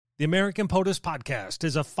The American POTUS Podcast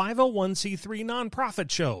is a 501c3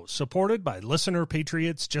 nonprofit show supported by listener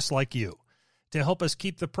patriots just like you. To help us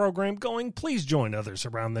keep the program going, please join others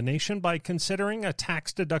around the nation by considering a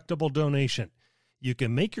tax-deductible donation. You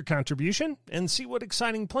can make your contribution and see what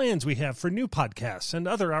exciting plans we have for new podcasts and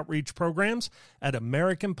other outreach programs at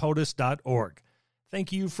americanpotus.org.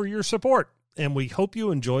 Thank you for your support, and we hope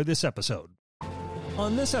you enjoy this episode.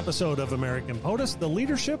 On this episode of American POTUS, the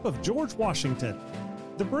leadership of George Washington.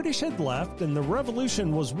 The British had left and the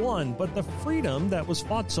revolution was won, but the freedom that was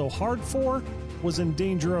fought so hard for was in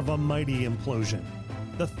danger of a mighty implosion.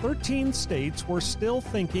 The 13 states were still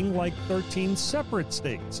thinking like 13 separate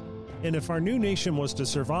states. And if our new nation was to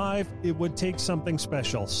survive, it would take something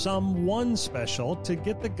special, someone special, to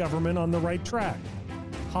get the government on the right track.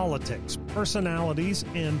 Politics, personalities,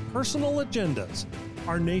 and personal agendas.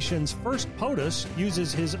 Our nation's first POTUS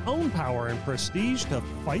uses his own power and prestige to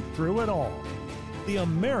fight through it all. The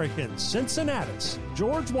American Cincinnatus,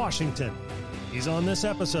 George Washington. He's on this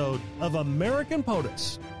episode of American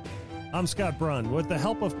POTUS. I'm Scott Brunn. With the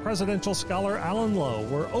help of presidential scholar Alan Lowe,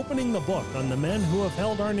 we're opening the book on the men who have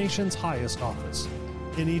held our nation's highest office.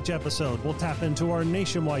 In each episode, we'll tap into our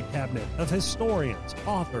nationwide cabinet of historians,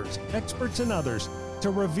 authors, experts, and others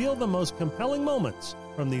to reveal the most compelling moments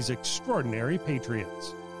from these extraordinary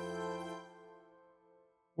patriots.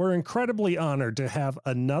 We're incredibly honored to have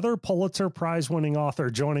another Pulitzer Prize-winning author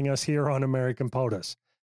joining us here on American POTUS.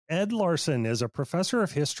 Ed Larson is a professor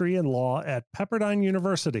of history and law at Pepperdine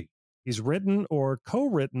University. He's written or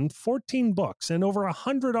co-written 14 books and over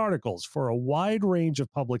 100 articles for a wide range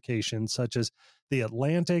of publications such as The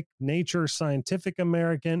Atlantic, Nature, Scientific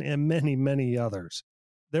American, and many, many others.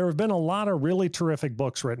 There have been a lot of really terrific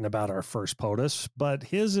books written about our first POTUS, but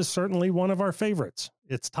his is certainly one of our favorites.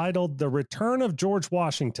 It's titled The Return of George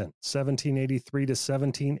Washington, 1783 to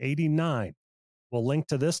 1789. We'll link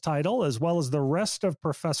to this title as well as the rest of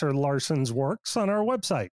Professor Larson's works on our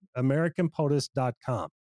website, americanpotus.com.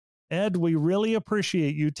 Ed, we really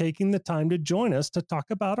appreciate you taking the time to join us to talk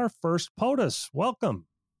about our first POTUS. Welcome.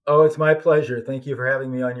 Oh, it's my pleasure. Thank you for having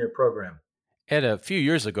me on your program. Ed, a few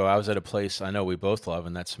years ago, I was at a place I know we both love,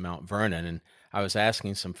 and that's Mount Vernon. And I was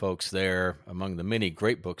asking some folks there, among the many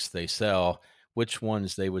great books they sell, which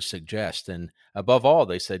ones they would suggest. And above all,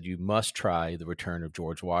 they said, you must try The Return of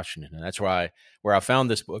George Washington. And that's where I found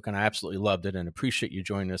this book, and I absolutely loved it and appreciate you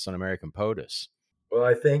joining us on American POTUS. Well,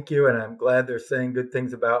 I thank you, and I'm glad they're saying good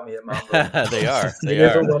things about me at Mount Vernon. They are.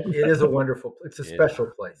 It is a wonderful, it's a special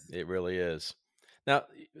place. It really is. Now,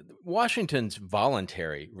 Washington's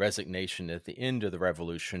voluntary resignation at the end of the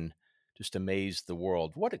Revolution just amazed the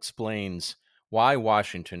world. What explains why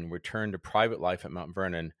Washington returned to private life at Mount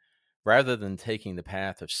Vernon rather than taking the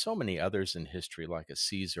path of so many others in history like a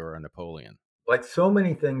Caesar or a Napoleon? Like so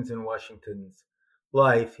many things in Washington's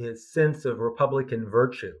life, his sense of Republican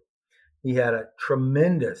virtue. He had a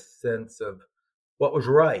tremendous sense of what was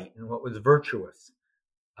right and what was virtuous,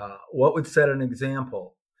 what would set an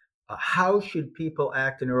example. How should people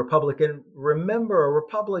act in a republic? And remember, a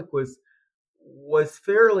republic was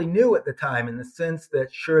fairly new at the time in the sense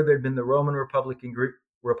that, sure, there'd been the Roman Republic and Greek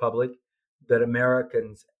Republic that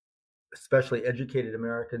Americans, especially educated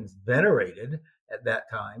Americans, venerated at that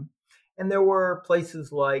time. And there were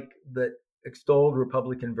places like that extolled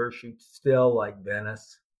Republican virtue still, like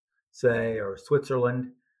Venice, say, or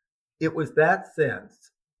Switzerland. It was that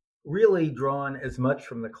sense, really drawn as much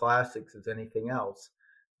from the classics as anything else,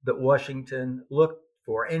 that Washington looked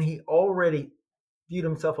for. And he already viewed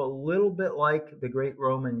himself a little bit like the great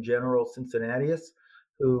Roman general Cincinnatus,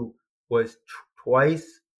 who was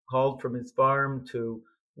twice called from his farm to,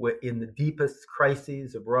 in the deepest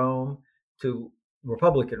crises of Rome, to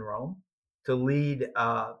Republican Rome, to lead,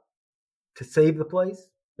 to save the place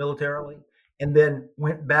militarily, and then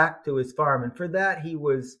went back to his farm. And for that, he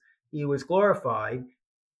was glorified,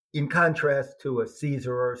 in contrast to a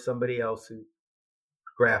Caesar or somebody else who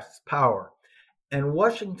grasps power. And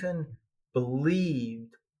Washington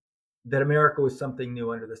believed that America was something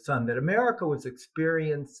new under the sun, that America was an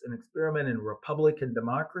experiment in republican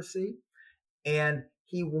democracy, and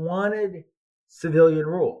he wanted civilian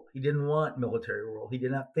rule. He didn't want military rule. He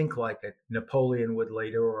did not think like a Napoleon would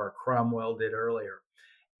later or a Cromwell did earlier.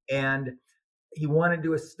 And he wanted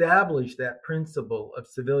to establish that principle of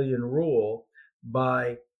civilian rule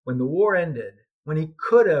by, when the war ended, when he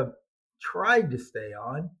could have tried to stay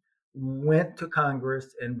on, went to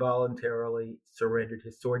Congress and voluntarily surrendered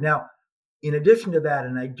his sword. Now, in addition to that,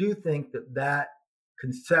 and I do think that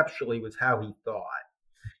conceptually was how he thought,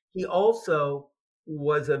 he also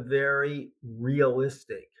was a very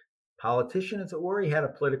realistic politician, as it were. He had a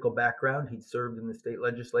political background. He'd served in the state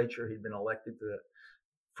legislature. He'd been elected to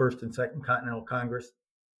First and Second Continental Congress.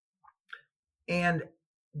 And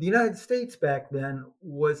the United States back then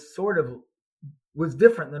was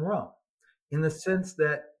different than Rome in the sense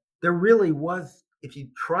that there really was, if you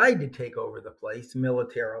tried to take over the place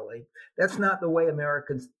militarily, that's not the way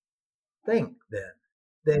Americans think then.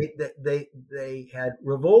 They had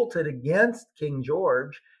revolted against King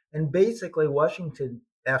George, and basically Washington,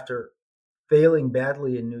 after failing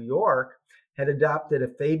badly in New York, had adopted a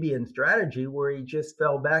Fabian strategy where he just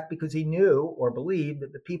fell back because he knew or believed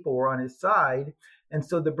that the people were on his side. And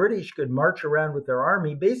so the British could march around with their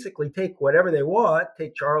army, basically take whatever they want,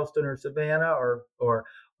 take Charleston or Savannah or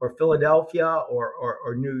Philadelphia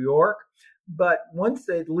or New York. But once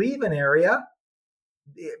they'd leave an area,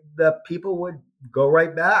 the people would go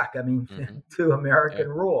right back, to American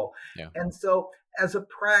rule. Yeah. And so as a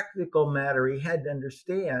practical matter, he had to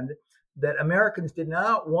understand that Americans did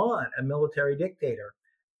not want a military dictator.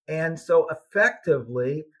 And so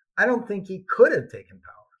effectively, I don't think he could have taken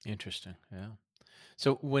power. Interesting. Yeah.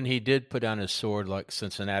 So when he did put down his sword like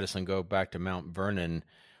Cincinnatus and go back to Mount Vernon,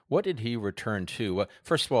 what did he return to?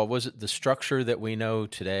 First of all, was it the structure that we know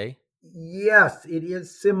today? Yes, it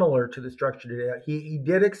is similar to the structure today. He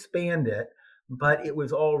did expand it, but it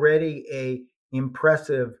was already a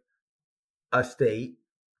impressive estate.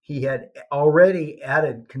 He had already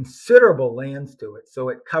added considerable lands to it, so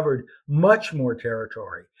it covered much more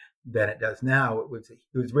territory than it does now. It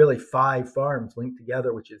was really 5 farms linked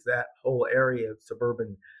together, which is that whole area of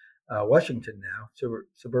suburban Washington now,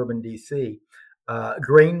 suburban DC.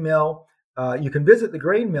 Grain mill. You can visit the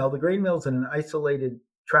grain mill. The grain mill is in an isolated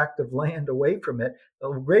tract of land away from it. The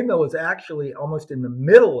grain mill was actually almost in the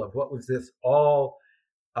middle of what was this all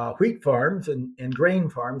wheat farms and grain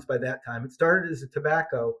farms by that time. It started as a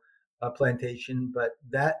tobacco plantation, but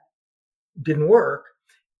that didn't work.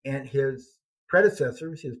 And his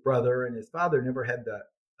predecessors, his brother and his father, never had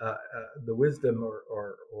the wisdom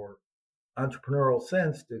or entrepreneurial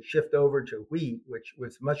sense to shift over to wheat, which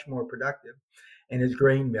was much more productive, and his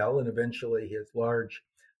grain mill, and eventually his large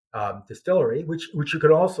distillery, which you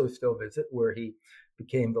could also still visit, where he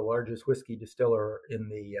became the largest whiskey distiller in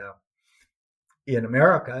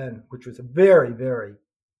America, and which was a very, very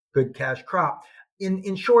good cash crop.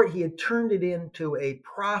 In short, he had turned it into a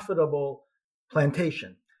profitable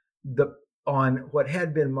plantation on what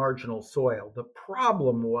had been marginal soil. The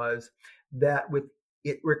problem was that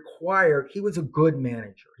he was a good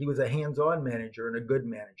manager. He was a hands-on manager and a good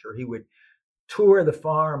manager. He would tour the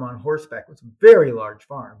farm on horseback. It was a very large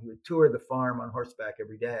farm. He would tour the farm on horseback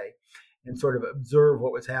every day and sort of observe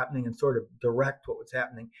what was happening and sort of direct what was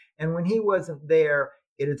happening. And when he wasn't there,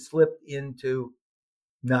 it had slipped into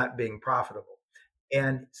not being profitable.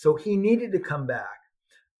 And so he needed to come back.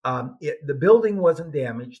 The building wasn't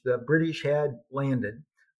damaged. The British had landed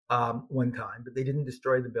one time, but they didn't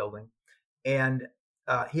destroy the building. And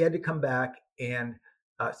he had to come back and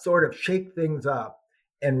sort of shake things up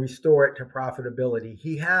and restore it to profitability.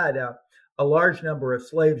 He had a large number of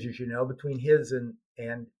slaves, as you know, between his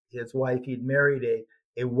and his wife. He'd married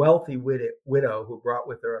a wealthy widow who brought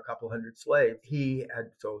with her a couple hundred slaves. He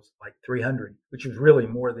had like 300, which was really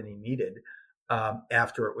more than he needed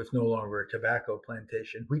after it was no longer a tobacco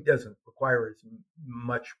plantation. Wheat doesn't require as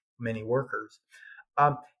many workers.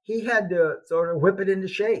 He had to sort of whip it into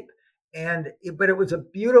shape. But it was a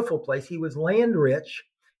beautiful place. He was land rich.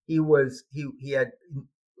 He had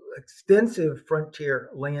extensive frontier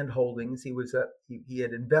land holdings. He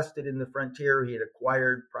had invested in the frontier. He had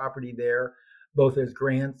acquired property there, both as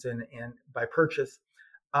grants and by purchase.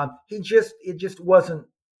 It just wasn't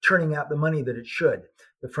turning out the money that it should.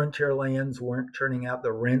 The frontier lands weren't turning out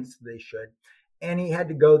the rents they should. And he had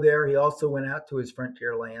to go there. He also went out to his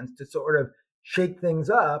frontier lands to sort of shake things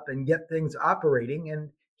up and get things operating. And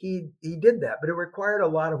he did that, but it required a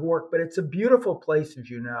lot of work. But it's a beautiful place, as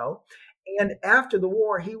you know. And after the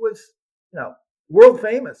war, he was, world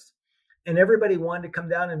famous, and everybody wanted to come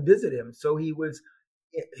down and visit him. So he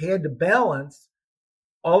had to balance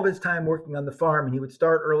all of his time working on the farm, and he would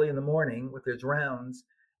start early in the morning with his rounds.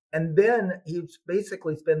 And then he'd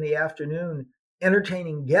basically spend the afternoon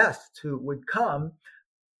entertaining guests who would come.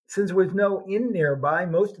 Since there was no inn nearby,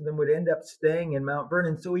 most of them would end up staying in Mount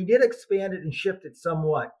Vernon. So he did expand it and shift it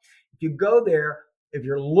somewhat. If you go there, if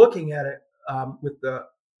you're looking at it with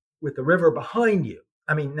the river behind you,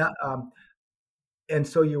 and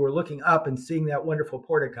so you were looking up and seeing that wonderful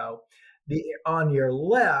portico. On your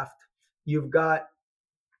left, he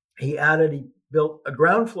built a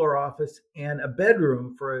ground floor office and a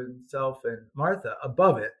bedroom for himself and Martha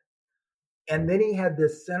above it. And then he had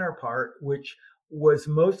this center part, which was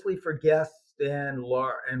mostly for guests and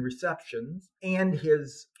receptions, and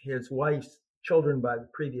his wife's children by the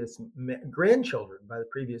previous grandchildren by the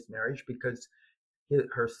previous marriage because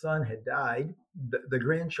her son had died. The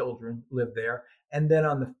grandchildren lived there. And then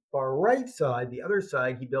on the far right side, the other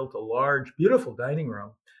side, he built a large, beautiful dining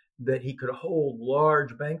room that he could hold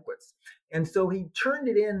large banquets. And so he turned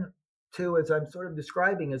it into, as I'm sort of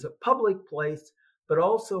describing, as a public place, but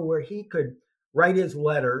also where he could write his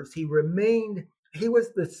letters. He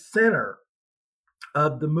was the center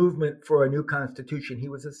of the movement for a new constitution. He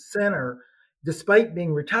was a center, despite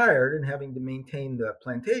being retired and having to maintain the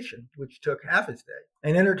plantation, which took half his day,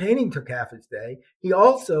 and entertaining took half his day. He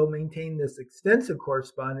also maintained this extensive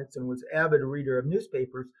correspondence and was an avid reader of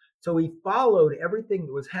newspapers. So he followed everything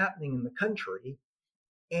that was happening in the country,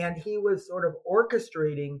 and he was sort of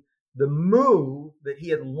orchestrating the move that he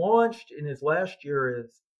had launched in his last year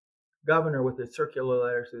as governor with his circular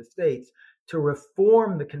letters to the states to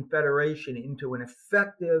reform the Confederation into an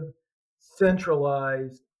effective,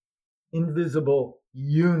 centralized, invisible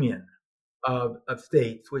union of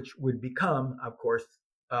states, which would become, of course,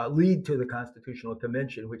 lead to the Constitutional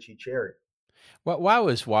Convention, which he chaired. Well, why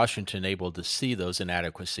was Washington able to see those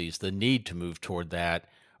inadequacies, the need to move toward that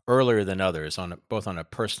earlier than others, both on a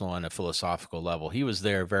personal and a philosophical level? He was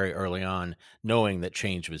there very early on, knowing that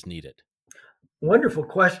change was needed. Wonderful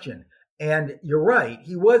question. And you're right,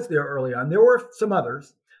 he was there early on. There were some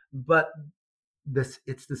others, but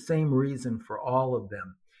it's the same reason for all of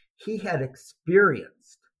them. He had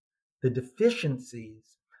experienced the deficiencies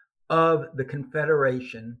of the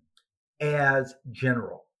Confederation as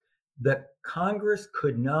general. The Congress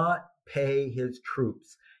could not pay his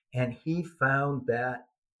troops, and he found that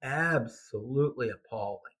absolutely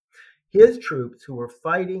appalling. His troops, who were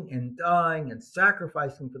fighting and dying and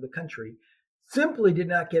sacrificing for the country, simply did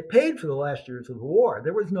not get paid for the last years of the war.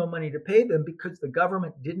 There was no money to pay them because the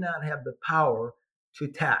government did not have the power to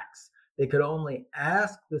tax. They could only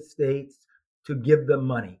ask the states to give them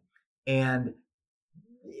money. And,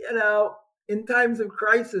 in times of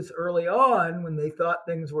crisis early on, when they thought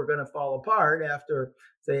things were going to fall apart after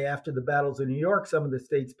the battles of New York, some of the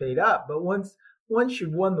states paid up. But once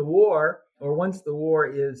you've won the war, or once the war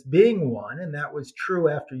is being won, and that was true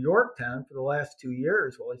after Yorktown for the last 2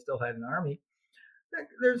 years while they still had an army,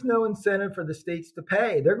 there's no incentive for the states to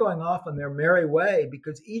pay. They're going off on their merry way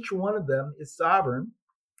because each one of them is sovereign.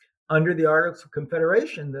 Under the Articles of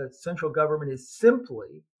Confederation, the central government is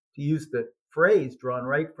simply, to use the phrase drawn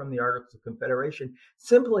right from the Articles of Confederation,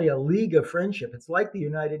 simply a league of friendship. It's like the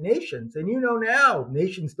United Nations. And now,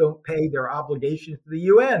 nations don't pay their obligations to the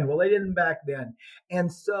UN. Well, they didn't back then. And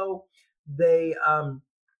so the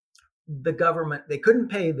government, they couldn't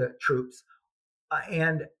pay the troops,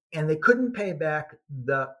 and they couldn't pay back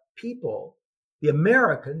the people, the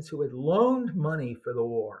Americans who had loaned money for the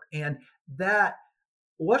war. And that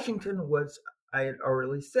Washington was, I had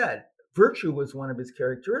already said, virtue was one of his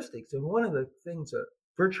characteristics. And one of the things a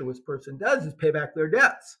virtuous person does is pay back their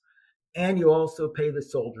debts. And you also pay the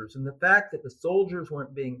soldiers. And the fact that the soldiers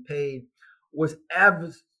weren't being paid was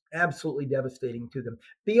absolutely devastating to them.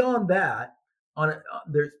 Beyond that,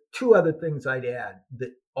 there's two other things I'd add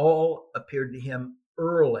that all appeared to him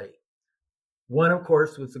early. One, of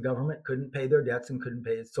course, was the government couldn't pay their debts and couldn't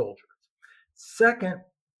pay its soldiers. Second,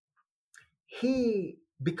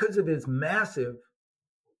 because of his massive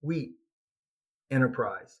wheat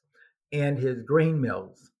enterprise and his grain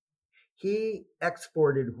mills, he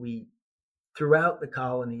exported wheat throughout the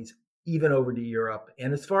colonies, even over to Europe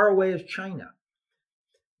and as far away as China.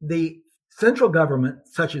 The central government,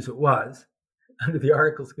 such as it was under the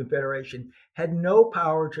Articles of Confederation, had no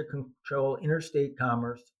power to control interstate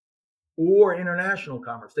commerce or international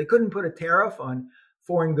commerce. They couldn't put a tariff on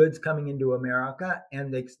foreign goods coming into America,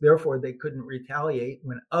 and therefore they couldn't retaliate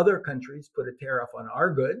when other countries put a tariff on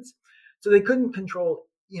our goods. So they couldn't control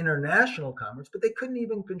international commerce, but they couldn't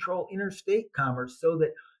even control interstate commerce, so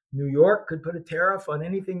that New York could put a tariff on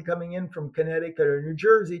anything coming in from Connecticut or New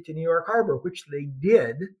Jersey to New York Harbor, which they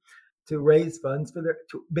did to raise funds to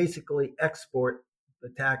basically export the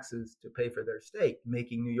taxes to pay for their state,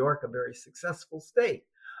 making New York a very successful state.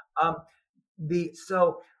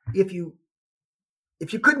 So if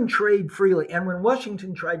you couldn't trade freely, and when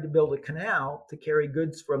Washington tried to build a canal to carry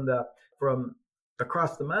goods from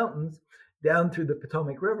across the mountains down through the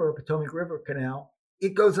Potomac River Canal,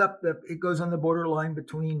 it goes on the borderline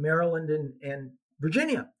between Maryland and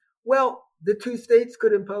Virginia. Well, the two states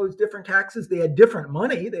could impose different taxes. They had different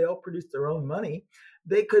money. They all produced their own money.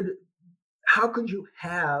 How could you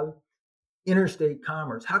have interstate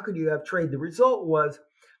commerce? How could you have trade? The result was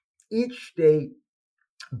each state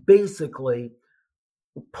basically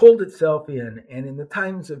pulled itself in, and in the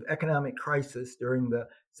times of economic crisis during the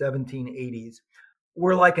 1780s,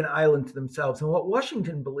 were like an island to themselves. And what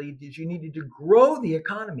Washington believed is you needed to grow the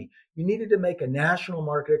economy. You needed to make a national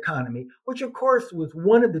market economy, which of course was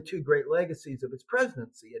one of the two great legacies of his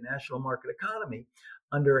presidency, a national market economy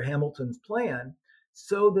under Hamilton's plan,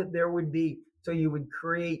 so that you would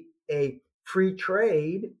create a free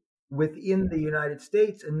trade within the United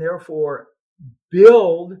States and therefore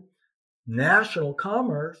build national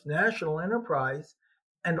commerce, national enterprise,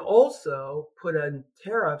 and also put on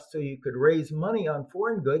tariffs so you could raise money on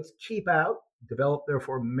foreign goods, keep out, develop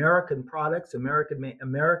therefore American products,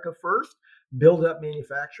 America first, build up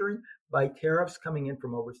manufacturing by tariffs coming in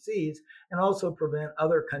from overseas, and also prevent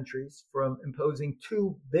other countries from imposing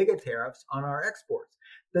too big a tariffs on our exports.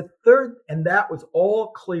 The third, and that was all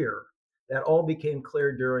clear, that all became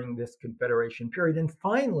clear during this Confederation period. And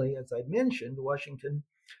finally, as I mentioned, Washington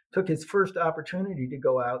took his first opportunity to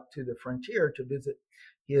go out to the frontier to visit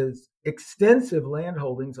his extensive land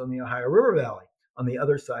holdings on the Ohio River Valley on the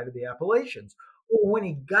other side of the Appalachians. Well, when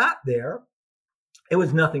he got there, it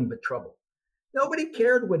was nothing but trouble. Nobody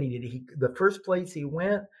cared what he did. The first place he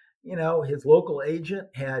went, his local agent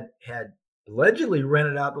had allegedly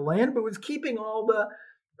rented out the land, but was keeping all the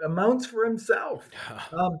amounts for himself.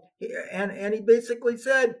 And he basically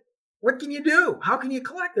said, what can you do? How can you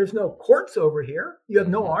collect? There's no courts over here. You have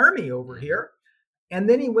no army over here. And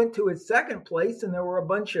then he went to his second place, and there were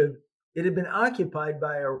it had been occupied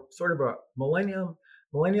by a sort of a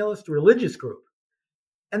millennialist religious group.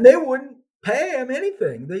 And they wouldn't pay him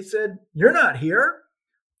anything. They said, you're not here.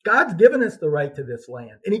 God's given us the right to this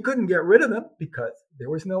land. And he couldn't get rid of them because there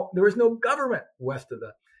was no government west of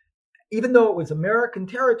even though it was American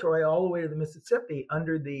territory all the way to the Mississippi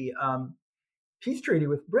under the peace treaty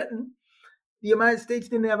with Britain, the United States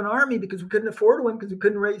didn't have an army because we couldn't afford one because we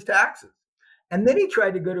couldn't raise taxes. And then he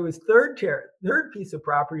tried to go to his third piece of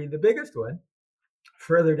property, the biggest one,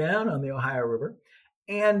 further down on the Ohio River.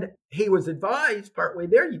 And he was advised partway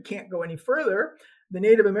there, you can't go any further. The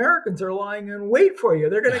Native Americans are lying in wait for you.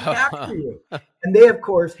 They're going to capture you. And they, of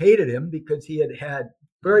course, hated him because he had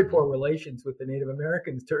very poor relations with the Native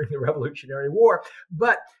Americans during the Revolutionary War.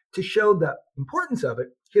 But to show the importance of it,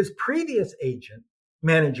 his previous agent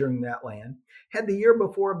managing that land had the year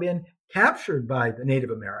before been captured by the Native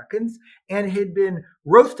Americans and had been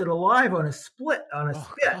roasted alive on a spit,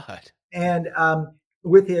 God. And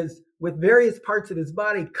with various parts of his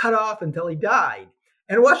body cut off until he died.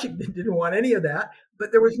 And Washington didn't want any of that,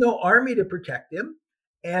 but there was no army to protect him.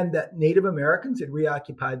 And the Native Americans had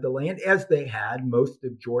reoccupied the land, as they had most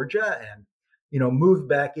of Georgia, and moved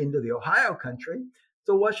back into the Ohio country.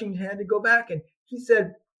 So Washington had to go back, and he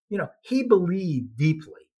said, he believed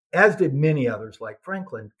deeply, as did many others like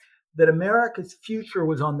Franklin, that America's future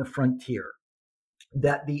was on the frontier.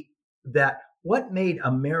 That what made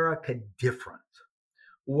America different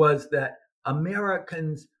was that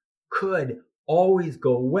Americans could always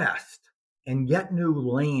go west and get new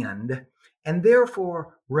land and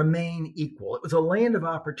therefore remain equal. It was a land of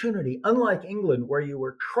opportunity, unlike England, where you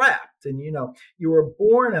were trapped and you were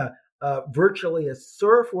born virtually a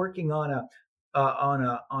serf working on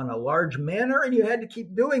a large manor, and you had to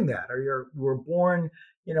keep doing that, or you were born,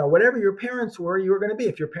 whatever your parents were, you were going to be.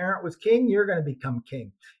 If your parent was king, you're going to become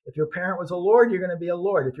king. If your parent was a lord, you're going to be a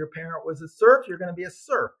lord. If your parent was a serf, you're going to be a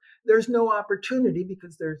serf. There's no opportunity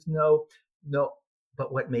because there's no.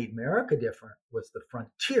 But what made America different was the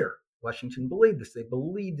frontier. Washington believed this. They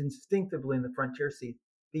believed instinctively in the frontier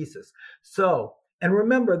thesis. So, and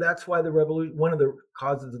remember, that's why one of the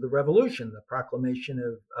causes of the revolution, the proclamation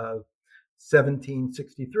of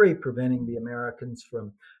 1763, preventing the Americans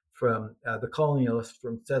from the colonialists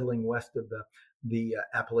from settling west of the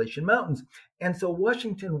Appalachian Mountains. And so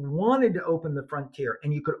Washington wanted to open the frontier,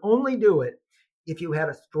 and you could only do it if you had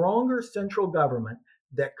a stronger central government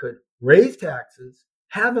that could raise taxes,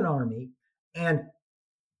 have an army, and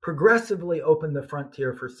progressively open the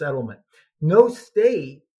frontier for settlement. No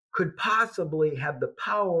state could possibly have the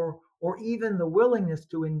power or even the willingness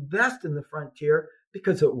to invest in the frontier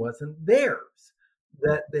because it wasn't theirs.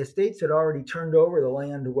 That the states had already turned over the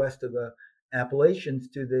land west of the Appalachians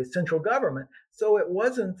to the central government. So it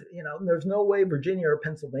wasn't, there's no way Virginia or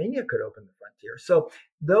Pennsylvania could open the frontier. So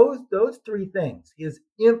those three things, his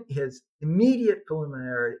immediate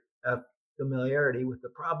familiarity with the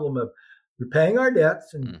problem of repaying our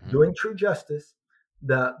debts and doing true justice,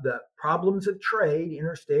 the problems of trade,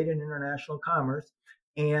 interstate and international commerce,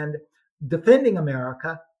 and defending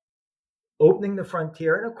America, opening the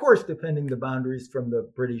frontier, and of course defending the boundaries from the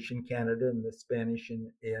British in Canada and the Spanish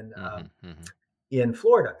in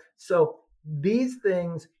Florida. So these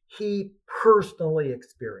things he personally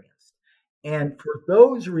experienced. And for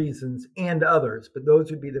those reasons and others, but those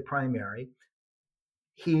would be the primary,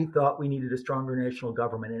 he thought we needed a stronger national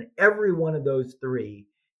government. And every one of those three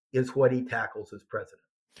is what he tackles as president.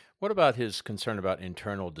 What about his concern about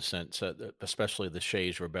internal dissent, especially the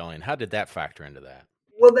Shays Rebellion? How did that factor into that?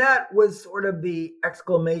 Well, that was sort of the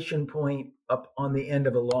exclamation point up on the end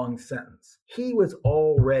of a long sentence. He was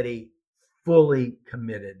already fully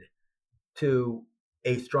committed to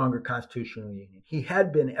a stronger constitutional union. He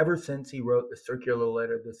had been ever since he wrote the circular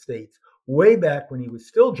letter to the states, way back when he was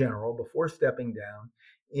still general, before stepping down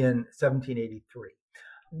in 1783.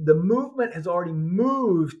 The movement has already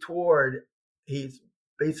moved toward, he's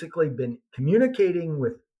basically been communicating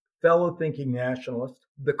with fellow thinking nationalists.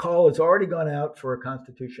 The call has already gone out for a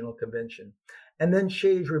constitutional convention. And then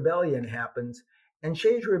Shays Rebellion happens. And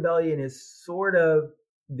Shays Rebellion is sort of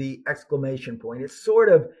the exclamation point. It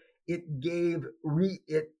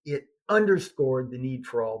underscored the need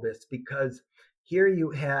for all this, because here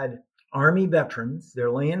you had Army veterans,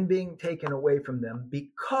 their land being taken away from them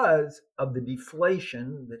because of the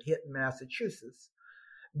deflation that hit Massachusetts,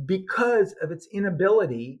 because of its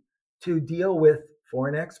inability to deal with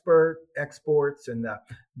foreign exports and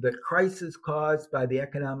the crisis caused by the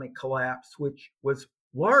economic collapse, which was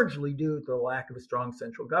largely due to the lack of a strong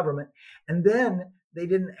central government. And then they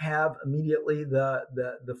didn't have immediately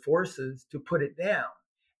the forces to put it down.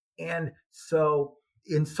 And so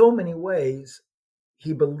in so many ways,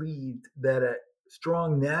 he believed that a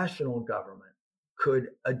strong national government could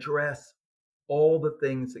address all the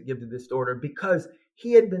things that give to disorder, because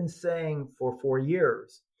he had been saying for 4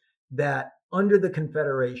 years that under the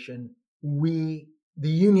Confederation, the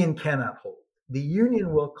Union cannot hold. The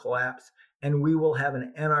Union will collapse, and we will have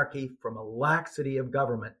an anarchy from a laxity of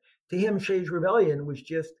government. To him, Shays Rebellion was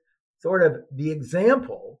just sort of the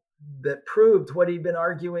example that proved what he'd been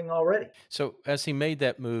arguing already. So as he made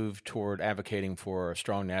that move toward advocating for a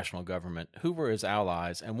strong national government, who were his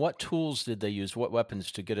allies, and what tools did they use, what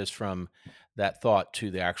weapons, to get us from that thought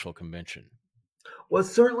to the actual convention? Well,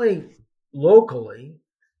 certainly locally,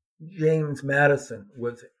 James Madison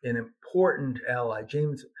was an important ally.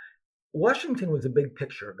 Washington was a big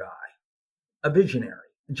picture guy, a visionary.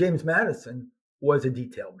 James Madison was a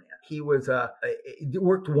detail man. He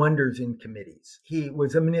worked wonders in committees. He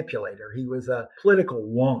was a manipulator. He was a political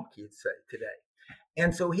wonk, you'd say today.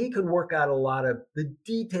 And so he could work out a lot of the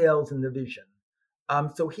details and the vision.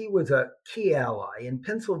 So he was a key ally. In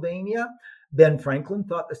Pennsylvania, Ben Franklin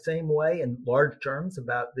thought the same way in large terms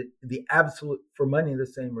about the absolute, for many of the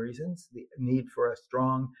same reasons, the need for a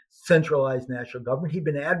strong centralized national government. He'd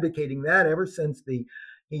been advocating that ever since he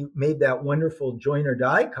made that wonderful Join or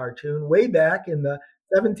Die cartoon way back in the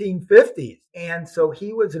 1750s. And so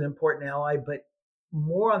he was an important ally, but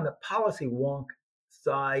more on the policy wonk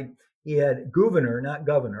side, he had not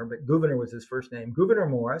governor, but Gouverneur was his first name, Gouverneur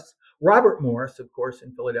Morris, Robert Morris, of course,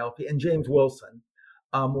 in Philadelphia, and James Wilson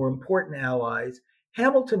were important allies.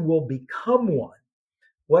 Hamilton will become one.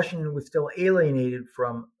 Washington was still alienated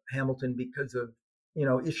from Hamilton because of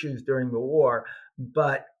issues during the war,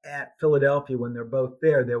 but at Philadelphia, when they're both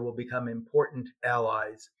there, they will become important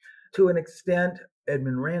allies. To an extent,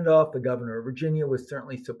 Edmund Randolph, the governor of Virginia, was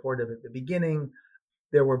certainly supportive at the beginning.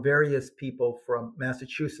 There were various people from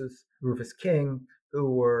Massachusetts, Rufus King,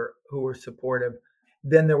 who were supportive.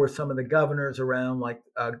 Then there were some of the governors around, like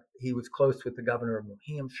he was close with the governor of New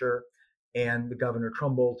Hampshire and the Governor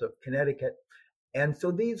Trumbull of Connecticut. And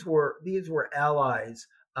so these were allies.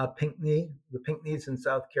 Pinckney, the Pinckneys in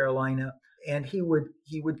South Carolina, and he would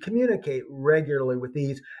communicate regularly with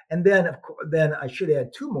these. And then I should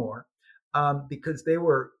add two more, because they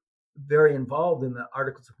were very involved in the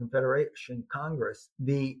Articles of Confederation Congress.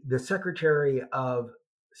 The Secretary of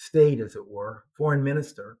State, as it were, Foreign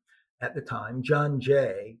Minister at the time, John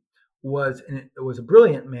Jay, was a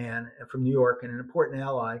brilliant man from New York and an important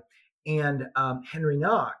ally. And Henry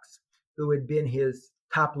Knox, who had been his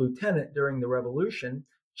top lieutenant during the Revolution,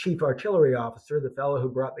 chief artillery officer, the fellow who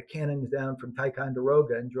brought the cannons down from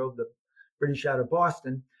Ticonderoga and drove the British out of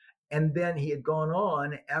Boston. And then he had gone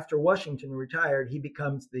on, after Washington retired, he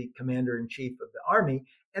becomes the commander-in-chief of the Army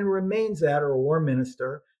and remains that, or war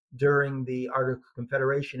minister, during the Articles of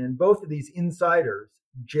Confederation. And both of these insiders,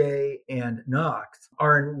 Jay and Knox,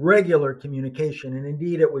 are in regular communication. And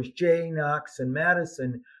indeed, it was Jay, Knox, and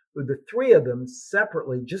Madison, who the three of them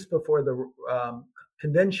separately, just before the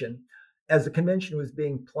convention, as the convention was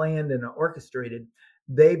being planned and orchestrated,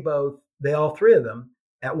 they all three of them,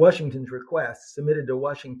 at Washington's request, submitted to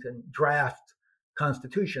Washington draft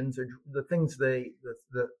constitutions, or the things the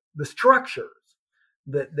structures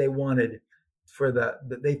that they wanted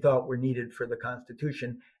that they thought were needed for the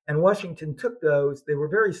Constitution. And Washington took those. They were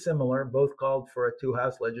very similar. Both called for a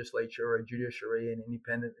two-house legislature, a judiciary, and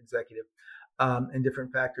independent executive. and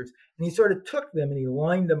different factors. And he sort of took them and he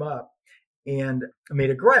lined them up and made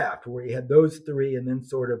a graph where he had those three and then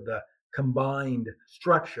sort of the combined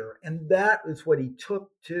structure. And that is what he took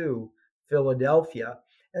to Philadelphia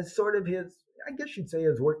as sort of his, I guess you'd say,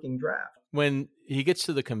 his working draft. When he gets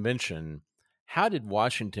to the convention, how did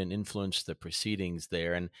Washington influence the proceedings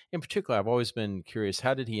there? And in particular, I've always been curious,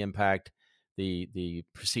 how did he impact the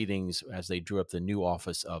proceedings as they drew up the new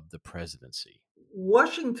office of the presidency?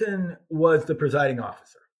 Washington was the presiding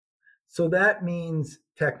officer. So that means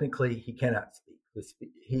technically he cannot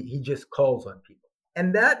speak. He just calls on people.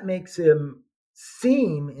 And that makes him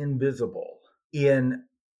seem invisible in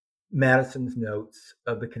Madison's notes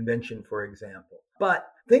of the convention, for example. But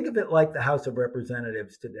think of it like the House of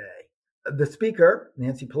Representatives today. The speaker,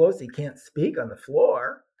 Nancy Pelosi, can't speak on the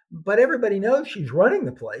floor, but everybody knows she's running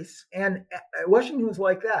the place. And Washington was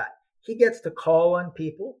like that. He gets to call on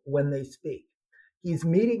people when they speak. He's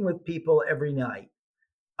meeting with people every night.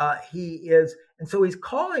 And so he's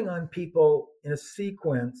calling on people in a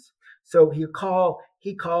sequence. So he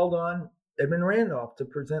called on Edmund Randolph to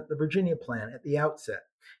present the Virginia plan at the outset.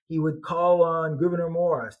 He would call on Gouverneur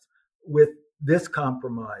Morris with this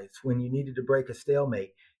compromise when you needed to break a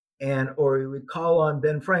stalemate, or he would call on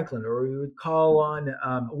Ben Franklin, or he would call on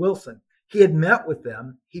Wilson. He had met with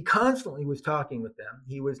them. He constantly was talking with them.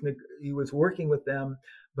 He was working with them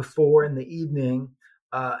before in the evening.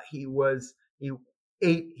 He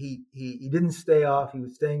ate. He didn't stay off. He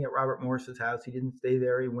was staying at Robert Morris's house. He didn't stay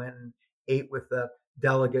there. He went and ate with the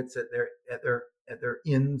delegates at their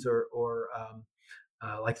inns or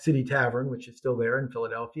like City Tavern, which is still there in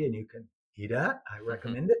Philadelphia, and you can eat at. I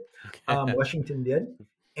recommend it. Washington did,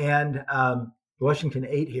 and Washington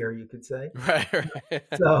ate here, you could say. Right.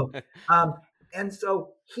 So, and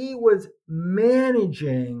so he was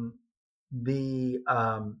managing the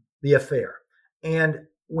affair. And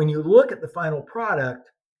when you look at the final product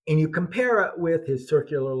and you compare it with his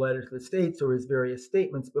circular letter to the states or his various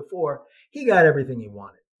statements before, he got everything he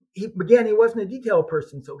wanted. He wasn't a detail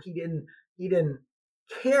person, so he didn't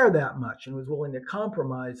care that much and was willing to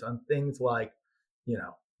compromise on things like,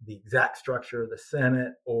 the exact structure of the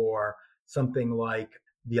Senate or something like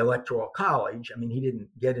the Electoral College. I mean, he didn't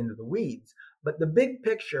get into the weeds, but the big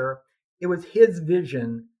picture, it was his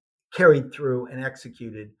vision carried through and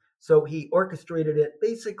executed. So he orchestrated it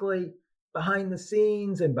basically behind the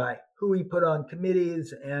scenes and by who he put on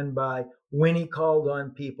committees and by when he called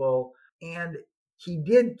on people. And he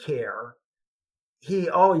did care. He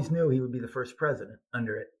always knew he would be the first president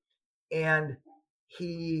under it. And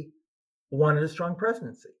he wanted a strong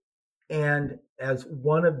presidency. And as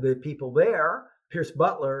one of the people there, Pierce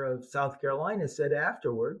Butler of South Carolina, said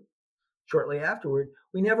shortly afterward,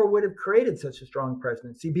 we never would have created such a strong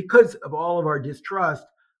presidency because of all of our distrust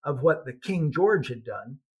of what the King George had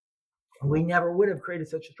done. We never would have created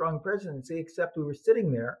such a strong presidency, except we were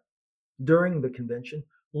sitting there during the convention,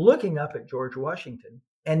 looking up at George Washington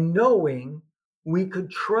and knowing we could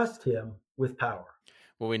trust him with power.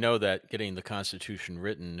 Well, we know that getting the Constitution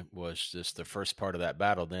written was just the first part of that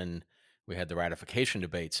battle. Then we had the ratification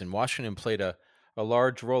debates, and Washington played a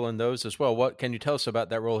large role in those as well. What can you tell us about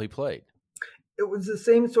that role he played? It was the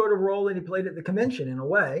same sort of role that he played at the convention in a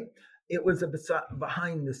way. It was a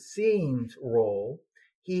behind the scenes role.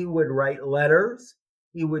 He would write letters.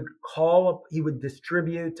 He would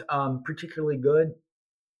distribute particularly good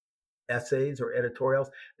essays or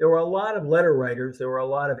editorials. There were a lot of letter writers. There were a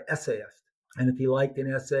lot of essayists. And if he liked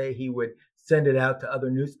an essay, he would send it out to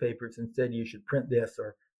other newspapers and said, you should print this.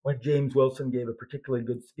 Or when James Wilson gave a particularly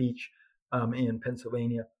good speech in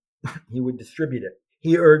Pennsylvania, he would distribute it.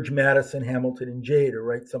 He urged Madison, Hamilton, and Jay to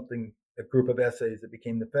write a group of essays that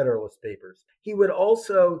became the Federalist Papers. He would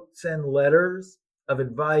also send letters of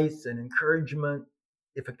advice and encouragement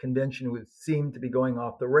if a convention seemed to be going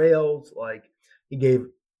off the rails. Like he gave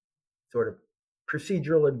sort of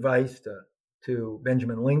procedural advice to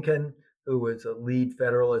Benjamin Lincoln, who was a lead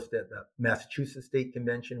Federalist at the Massachusetts State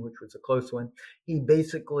Convention, which was a close one. He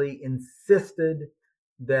basically insisted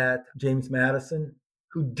that James Madison,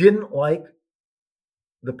 who didn't like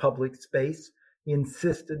the public space, he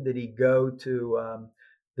insisted that he go to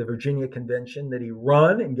the Virginia Convention, that he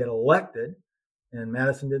run and get elected. And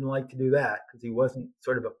Madison didn't like to do that because he wasn't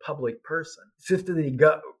sort of a public person. Insisted that he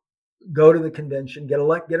go to the convention, get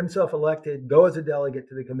himself elected, go as a delegate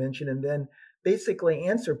to the convention, and then basically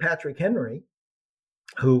answer Patrick Henry,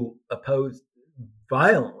 who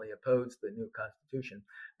violently opposed the new Constitution,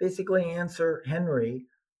 basically answer Henry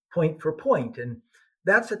point for point. And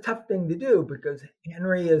that's a tough thing to do because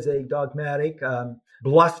Henry is a dogmatic,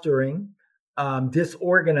 blustering,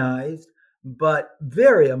 disorganized, but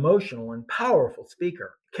very emotional and powerful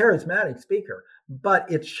speaker. charismatic speaker, but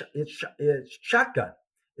it's shotgun.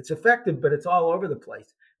 It's effective, but it's all over the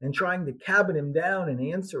place. And trying to cabin him down and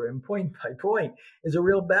answer him point by point is a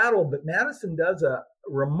real battle. But Madison does a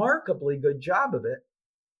remarkably good job of it.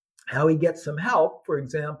 How he gets some help, for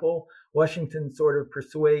example, Washington sort of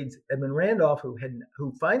persuades Edmund Randolph,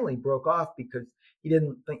 who finally broke off because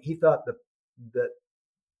he thought that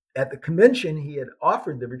at the convention he had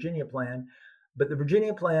offered the Virginia plan, but the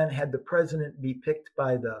Virginia plan had the president be picked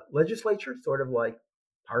by the legislature, sort of like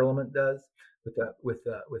Parliament does with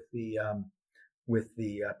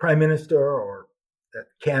the prime minister, or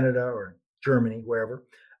Canada or Germany, wherever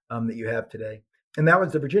that you have today. And that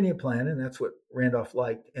was the Virginia plan, and that's what Randolph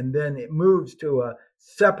liked. And then it moves to a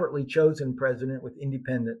separately chosen president with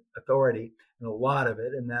independent authority, and a lot of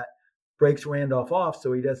it, and that breaks Randolph off,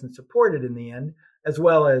 so he doesn't support it in the end, as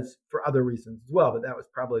well as for other reasons as well. But that was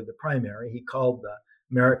probably the primary. He called the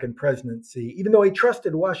American presidency, even though he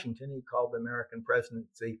trusted Washington, he called the American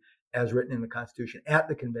presidency, as written in the Constitution at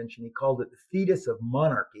the convention, he called it the fetus of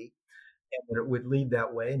monarchy, and that it would lead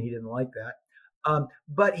that way, and he didn't like that.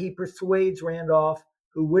 But he persuades Randolph,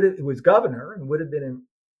 who was governor and would have been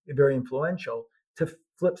very influential, to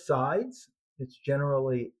flip sides. It's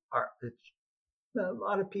generally, a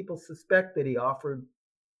lot of people suspect that he offered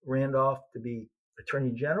Randolph to be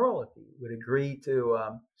attorney general if he would agree to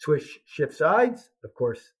shift sides. Of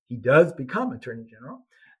course, he does become attorney general,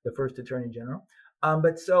 the first attorney general.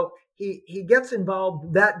 But so he gets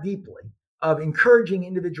involved that deeply of encouraging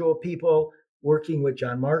individual people, working with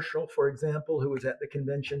John Marshall, for example, who was at the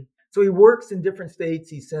convention. So he works in different states.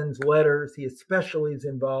 He sends letters. He especially is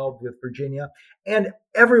involved with Virginia, and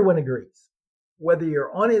everyone agrees, whether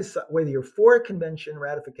you're on his side, whether you're for a convention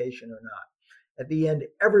ratification or not. At the end,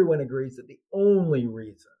 everyone agrees that the only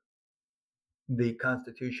reason the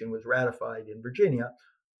Constitution was ratified in Virginia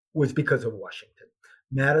was because of Washington.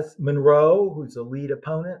 Monroe, who's the lead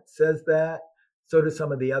opponent, says that. So does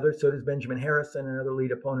some of the others. So does Benjamin Harrison, another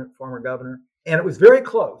lead opponent, former governor. And it was very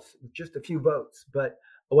close, just a few votes. But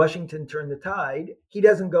Washington turned the tide. He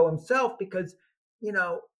doesn't go himself because,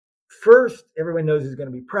 first, everyone knows he's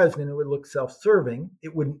going to be president. It would look self-serving.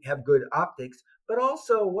 It wouldn't have good optics. But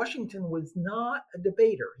also, Washington was not a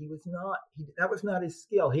debater. That was not his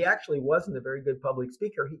skill. He actually wasn't a very good public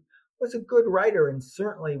speaker. He was a good writer, and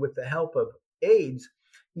certainly with the help of aides,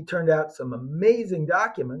 he turned out some amazing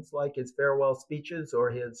documents like his farewell speeches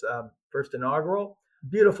or his first inaugural.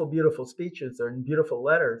 Beautiful, beautiful speeches and beautiful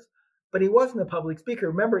letters. But he wasn't a public speaker.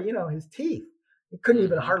 Remember, his teeth. He couldn't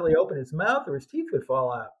even hardly open his mouth or his teeth would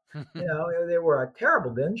fall out. They were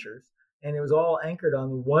terrible dentures, and it was all anchored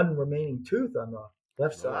on one remaining tooth on the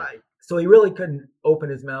left side. So he really couldn't open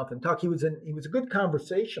his mouth and talk. He was a good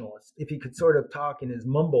conversationalist if he could sort of talk in his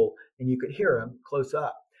mumble and you could hear him close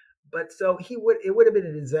up. But so it would have been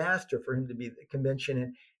a disaster for him to be at the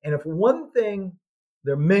convention. And if one thing,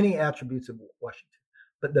 there are many attributes of Washington,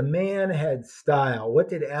 but the man had style. What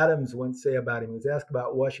did Adams once say about him? He was asked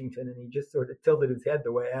about Washington, and he just sort of tilted his head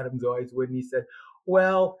the way Adams always would. And he said,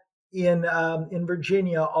 well, in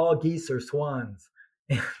Virginia, all geese are swans.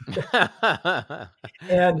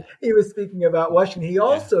 And he was speaking about Washington. He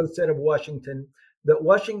also said of Washington that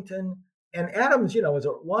Washington, and Adams, was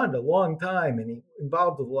around a long time, and he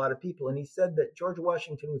involved with a lot of people. And he said that George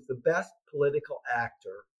Washington was the best political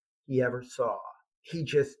actor he ever saw. He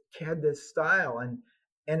just had this style, and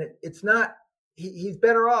it's not. He's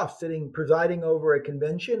better off presiding over a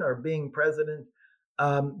convention or being president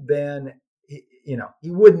than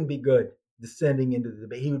he wouldn't be good descending into the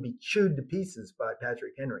debate. He would be chewed to pieces by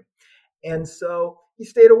Patrick Henry, and so he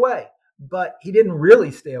stayed away. But he didn't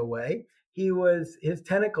really stay away. His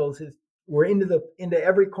tentacles were into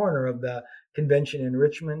every corner of the convention in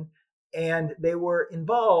Richmond, and they were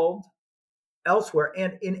involved elsewhere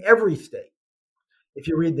and in every state. If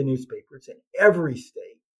you read the newspapers, in every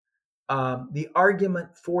state, the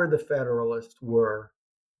argument for the Federalists were,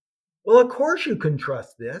 well, of course you can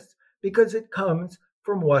trust this because it comes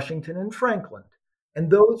from Washington and Franklin. And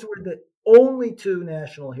those were the only two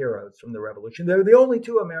national heroes from the Revolution. They're the only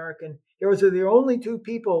two American heroes. They're the only two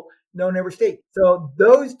people known in every state. So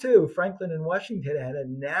those two, Franklin and Washington, had a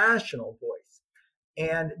national voice.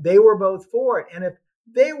 And they were both for it. And if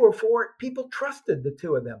they were for it, people trusted the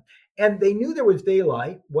two of them. And they knew there was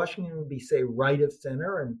daylight. Washington would be, say, right of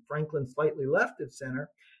center, and Franklin slightly left of center.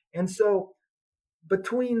 And so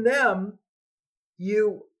between them,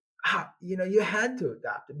 you had to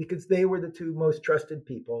adopt it because they were the two most trusted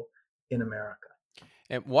people in America.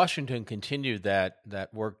 And Washington continued that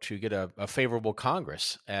work to get a favorable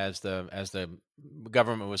Congress as the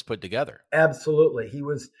government was put together. Absolutely.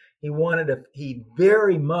 He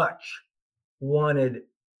very much wanted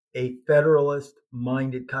a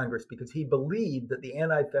Federalist-minded Congress because he believed that the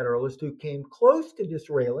anti-Federalists who came close to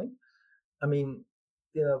disrailing, I mean,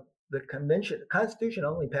 the Constitution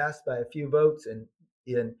only passed by a few votes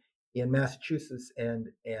in Massachusetts and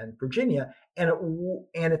Virginia, and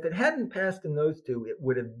if it hadn't passed in those two, it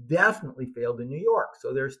would have definitely failed in New York.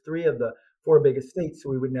 So there's 3 of the 4 biggest states, so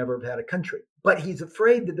we would never have had a country. But he's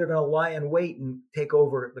afraid that they're going to lie in wait and take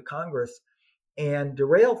over the Congress and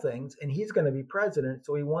derail things, and he's going to be president,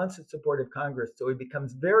 so he wants the support of Congress. So he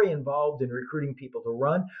becomes very involved in recruiting people to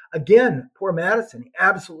run. Again, poor Madison, he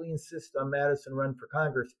absolutely insists on Madison run for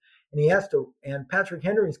Congress, and Patrick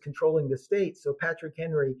Henry is controlling the state, so Patrick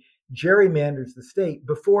Henry gerrymanders the state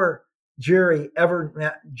before Jerry ever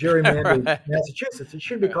gerrymandered right. Massachusetts. It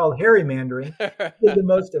should be called Harrymandering. He did the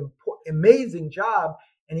most amazing job,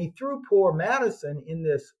 and he threw poor Madison in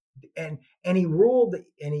this. And he ruled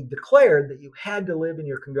and he declared that you had to live in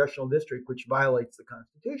your congressional district, which violates the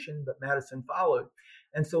Constitution, but Madison followed.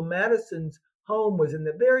 And so Madison's home was in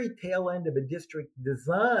the very tail end of a district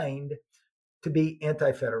designed to be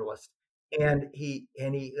anti-Federalist. And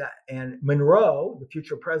Monroe, the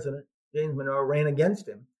future president, James Monroe, ran against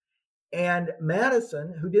him. And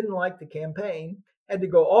Madison, who didn't like the campaign, had to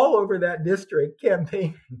go all over that district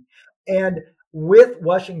campaigning. And with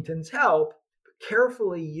Washington's help,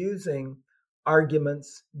 carefully using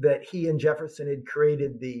arguments that he and Jefferson had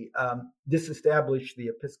created disestablished the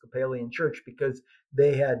Episcopalian Church because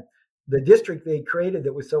they had the district they created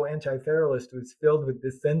that was so anti-Federalist was filled with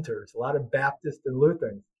dissenters, a lot of Baptists and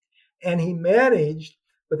Lutherans. And he managed,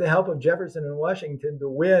 with the help of Jefferson and Washington, to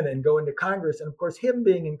win and go into Congress. And of course, him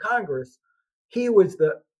being in Congress, he was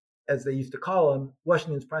as they used to call him,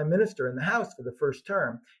 Washington's prime minister in the House for the first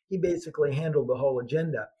term. He basically handled the whole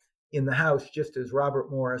agenda in the House, just as Robert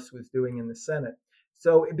Morris was doing in the Senate.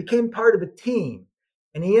 So it became part of a team,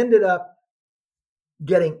 and he ended up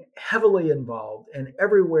getting heavily involved, and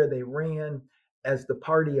everywhere they ran as the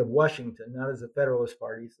party of Washington, not as the Federalist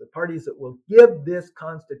parties, the parties that will give this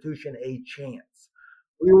Constitution a chance.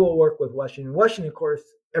 We will work with Washington. Washington, of course,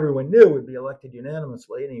 everyone knew would be elected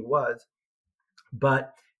unanimously, and he was,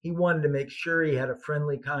 but he wanted to make sure he had a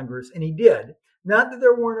friendly Congress, and he did. Not that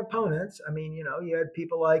there weren't opponents. I mean, you had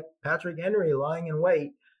people like Patrick Henry lying in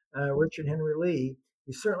wait, Richard Henry Lee.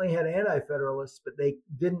 You certainly had anti-Federalists, but they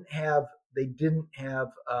didn't have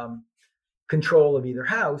control of either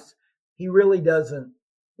house. He really doesn't,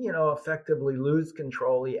 effectively lose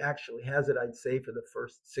control. He actually has it, I'd say, for the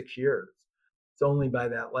first 6 years. It's only by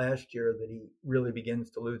that last year that he really begins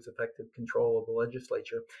to lose effective control of the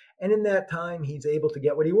legislature. And in that time, he's able to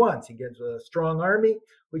get what he wants. He gets a strong army,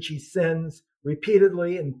 which he sends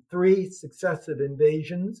repeatedly in 3 successive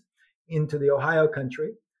invasions into the Ohio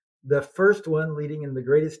country. The first one leading in the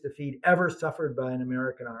greatest defeat ever suffered by an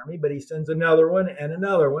American army, but he sends another one,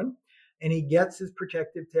 and he gets his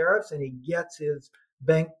protective tariffs, and he gets his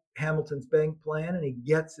Hamilton's bank plan, and he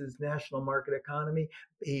gets his national market economy.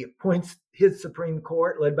 He appoints his Supreme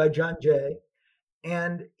Court, led by John Jay,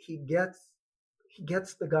 and he gets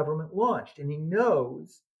the government launched, and he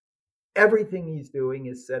knows everything he's doing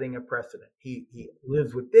is setting a precedent. He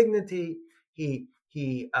lives with dignity. He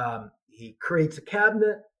creates a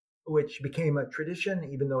cabinet, which became a tradition,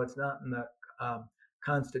 even though it's not in the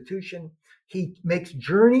Constitution. He makes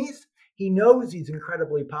journeys. He knows he's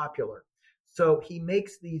incredibly popular. So he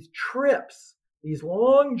makes these trips, these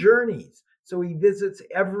long journeys. So he visits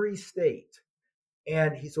every state.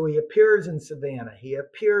 And he appears in Savannah. He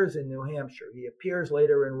appears in New Hampshire. He appears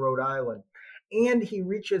later in Rhode Island. And he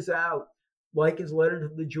reaches out, like his letter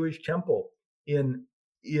to the Jewish temple in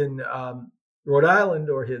Rhode Island,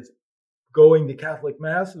 or his going to Catholic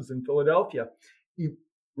masses in Philadelphia. He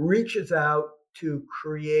reaches out to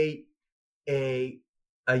create a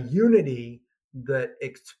unity that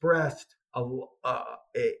expressed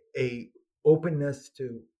a openness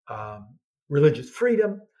to religious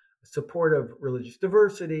freedom, support of religious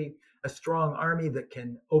diversity, a strong army that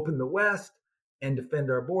can open the West and defend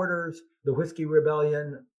our borders, the Whiskey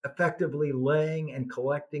Rebellion, effectively laying and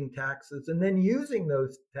collecting taxes, and then using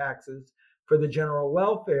those taxes for the general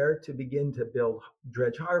welfare to begin to build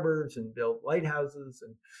dredge harbors and build lighthouses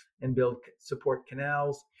and support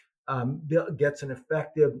canals. Gets an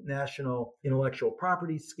effective national intellectual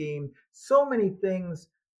property scheme. So many things.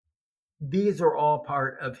 These are all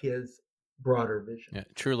part of his broader vision. Yeah,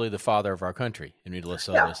 truly the father of our country. You need to list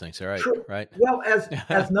all those things. All right, right. Well,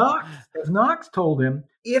 as Knox told him,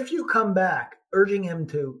 if you come back, urging him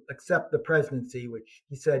to accept the presidency, which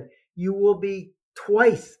he said, you will be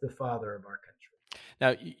twice the father of our country.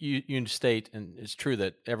 Now, you state, and it's true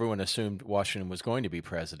that everyone assumed Washington was going to be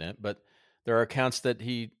president, but there are accounts that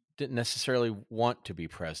he didn't necessarily want to be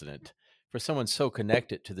president. For someone so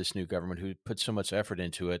connected to this new government who put so much effort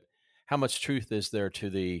into it, how much truth is there to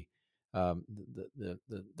the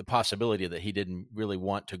possibility that he didn't really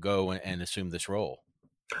want to go and assume this role?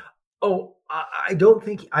 Oh, I don't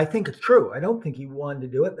think, I think it's true. I don't think he wanted to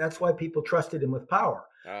do it. That's why people trusted him with power.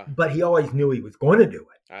 But he always knew he was going to do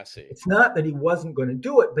it. I see. It's not that he wasn't going to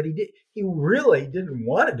do it, but he really didn't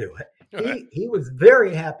want to do it. He was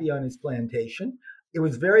very happy on his plantation. It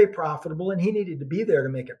was very profitable, and he needed to be there to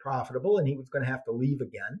make it profitable, and he was going to have to leave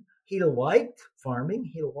again. He liked farming.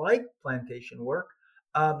 He liked plantation work.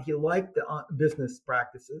 He liked the business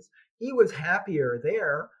practices. He was happier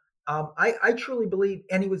there. I truly believe,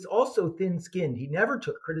 and he was also thin-skinned. He never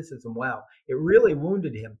took criticism well. It really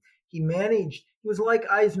wounded him. He was like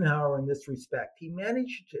Eisenhower in this respect. He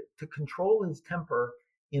managed to control his temper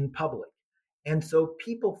in public. And so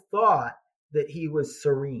people thought that he was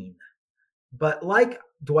serene. But like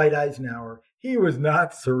Dwight Eisenhower, he was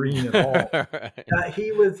not serene at all.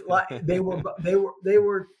 He was like, they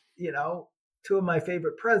were, two of my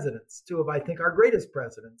favorite presidents, two of, I think, our greatest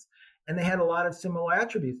presidents. And they had a lot of similar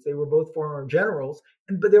attributes. They were both former generals,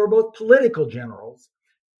 but they were both political generals.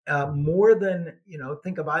 More than,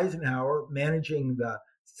 think of Eisenhower managing the,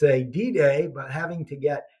 say, D-Day, but having to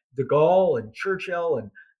get de Gaulle and Churchill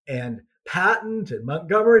and Patton and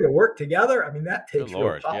Montgomery to work together. I mean, that takes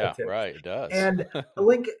real politics. Yeah, right, it does. And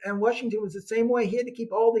Lincoln and Washington was the same way. He had to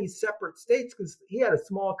keep all these separate states because he had a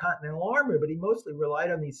small Continental Army, but he mostly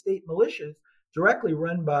relied on these state militias directly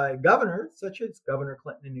run by governors, such as Governor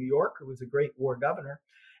Clinton in New York, who was a great war governor.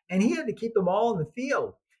 And he had to keep them all in the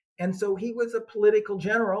field. And so he was a political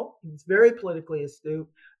general. He was very politically astute,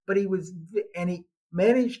 but he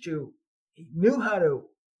knew how to,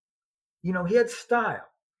 he had style.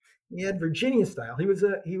 He had Virginia style. He was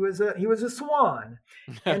a swan.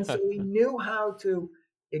 And so he knew how to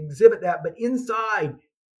exhibit that, but inside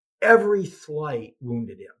every slight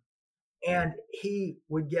wounded him. And he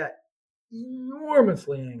would get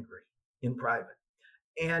enormously angry in private.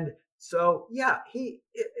 And so, yeah, he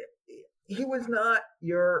was not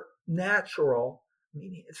your natural. I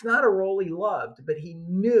mean, it's not a role he loved, but he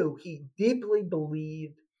deeply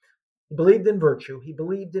believed. He believed in virtue. He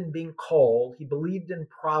believed in being called. He believed in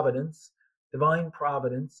providence, divine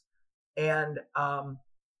providence. And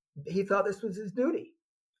he thought this was his duty.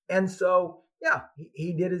 And so, yeah,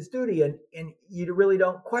 he did his duty. And you really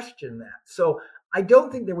don't question that. So I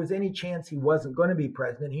don't think there was any chance he wasn't going to be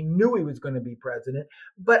president. He knew he was going to be president.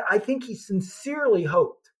 But I think he sincerely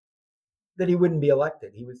hoped that he wouldn't be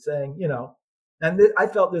elected. He was saying, and I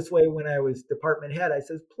felt this way when I was department head. I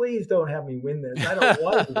says, please don't have me win this. I don't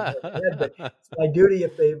want to be department head, but it's my duty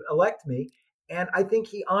if they elect me. And I think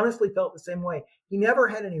he honestly felt the same way. He never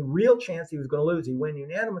had any real chance he was going to lose. He won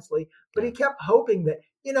unanimously, but he kept hoping that,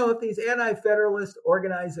 if these anti-federalists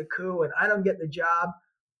organize a coup and I don't get the job,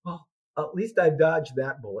 well, at least I dodged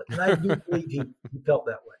that bullet. And I do believe he felt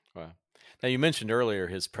that way. Wow. Now, you mentioned earlier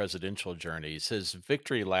his presidential journeys. His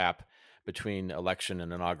victory lap between election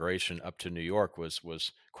and inauguration up to New York was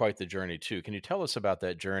quite the journey too. Can you tell us about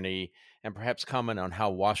that journey and perhaps comment on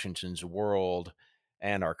how Washington's world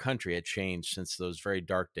and our country had changed since those very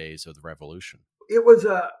dark days of the Revolution? It was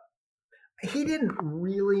he didn't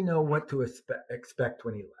really know what to expect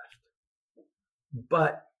when he left,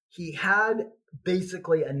 but he had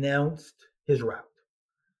basically announced his route.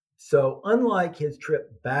 So unlike his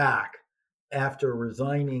trip back after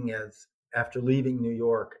leaving New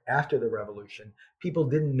York after the Revolution, people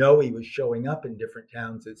didn't know he was showing up in different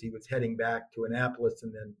towns as he was heading back to Annapolis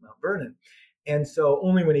and then Mount Vernon. And so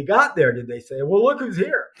only when he got there did they say, well, look who's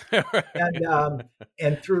here.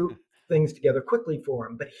 And threw things together quickly for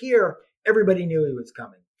him. But here, everybody knew he was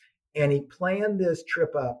coming. And he planned this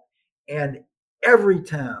trip up, and every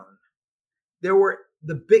town, they would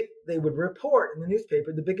report in the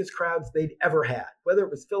newspaper the biggest crowds they'd ever had, whether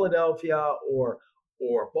it was Philadelphia or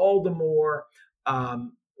Baltimore,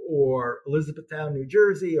 or Elizabethtown, New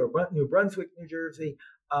Jersey, or New Brunswick, New Jersey.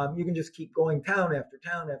 You can just keep going town after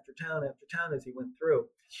town after town after town as he went through.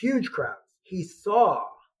 Huge crowds. He saw,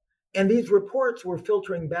 and these reports were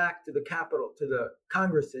filtering back to the Capitol, to the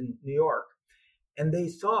Congress in New York, and they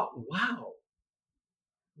saw, wow,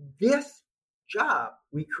 this job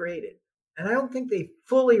we created. And I don't think they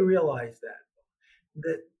fully realized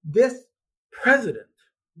that this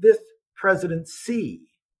presidency,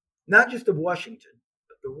 not just of Washington,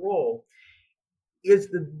 but the role, is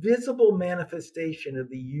the visible manifestation of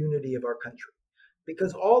the unity of our country.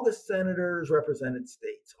 Because all the senators represented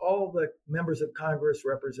states, all the members of Congress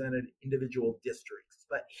represented individual districts.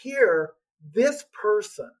 But here, this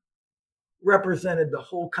person represented the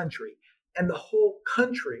whole country. And the whole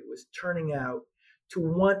country was turning out to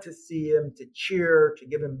want to see him, to cheer, to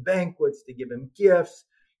give him banquets, to give him gifts.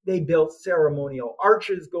 They built ceremonial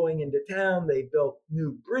arches going into town. They built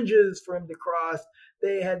new bridges for him to cross.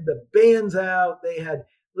 They had the bands out. They had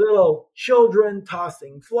little children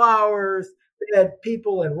tossing flowers. They had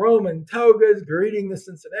people in Roman togas greeting the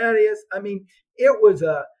Cincinnatians. I mean, it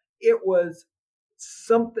was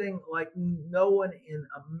something like no one in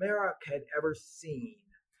America had ever seen.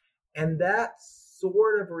 And that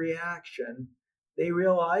sort of reaction, they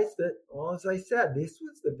realized that, well, as I said, this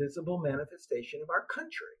was the visible manifestation of our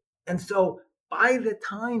country. And so by the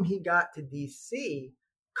time he got to D.C.,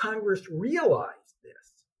 Congress realized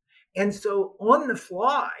this. And so on the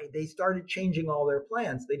fly, they started changing all their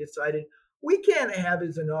plans. They decided, we can't have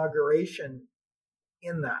his inauguration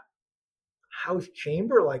in the House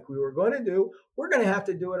chamber like we were going to do. We're going to have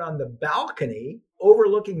to do it on the balcony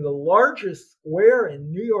overlooking the largest square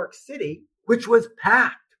in New York City, which was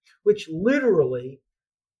packed, which literally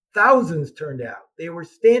thousands turned out. They were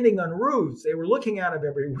standing on roofs. They were looking out of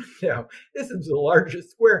every window. This is the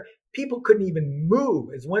largest square. People couldn't even move.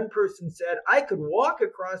 As one person said, I could walk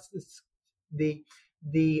across the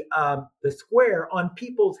square on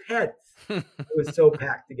people's heads. It was so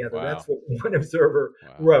packed together. Wow. That's what one observer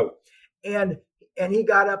wrote. And he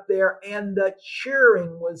got up there, and the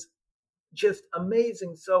cheering was just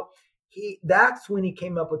amazing. So that's when he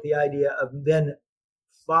came up with the idea of then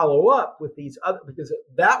follow up with these other, because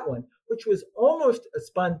that one, which was almost a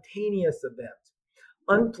spontaneous event,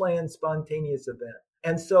 unplanned spontaneous event.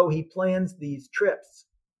 And so he plans these trips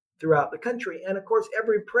throughout the country. And of course,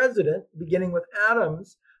 every president, beginning with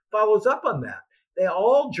Adams, follows up on that. They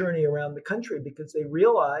all journey around the country because they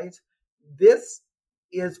realize this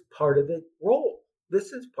is part of the role.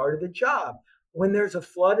 This is part of the job. When there's a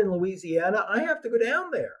flood in Louisiana, I have to go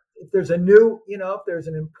down there. If there's if there's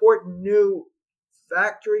an important new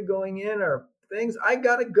factory going in or things, I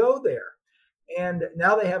got to go there. And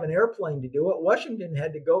now they have an airplane to do it. Washington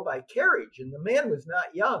had to go by carriage, and the man was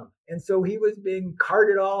not young. And so he was being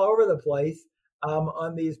carted all over the place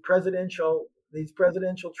on these presidential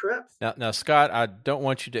trips. Now, Scott, I don't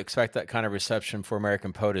want you to expect that kind of reception for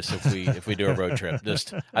American POTUS if we do a road trip.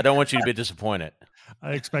 I don't want you to be disappointed.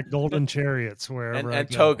 I expect golden chariots wherever. And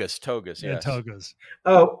togas, yes. Yeah, togas.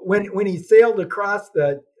 Oh, when he sailed across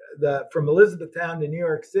from Elizabethtown to New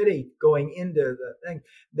York City, going into the thing,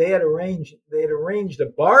 they had arranged a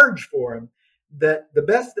barge for him. That the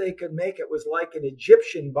best they could make it was like an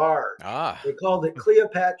Egyptian barge. They called it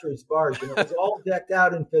Cleopatra's barge, and it was all decked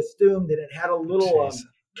out and festooned, and it had a little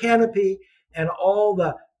canopy, and all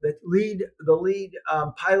the lead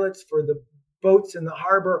pilots for the boats in the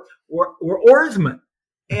harbor were oarsmen,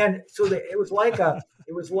 and so it was like a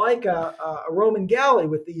Roman galley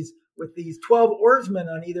with these 12 oarsmen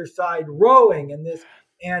on either side rowing, and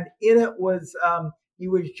in it was. He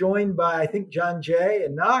was joined by, I think, John Jay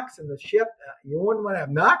and Knox in the ship. You wouldn't want to have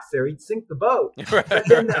Knox there. He'd sink the boat. But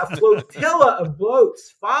then a flotilla of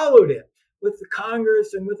boats followed it with the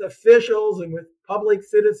Congress and with officials and with public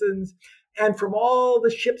citizens. And from all the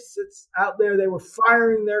ships that's out there, they were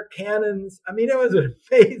firing their cannons. I mean, it was an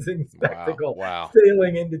amazing spectacle. Wow.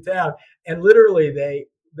 Sailing into town. And literally, they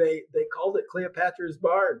called it Cleopatra's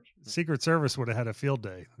barge. Secret Service would have had a field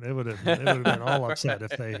day. They would have been all upset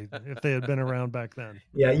if they had been around back then.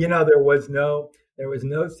 Yeah, there was no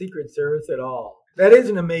Secret Service at all. That is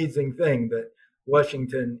an amazing thing that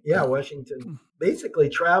Washington basically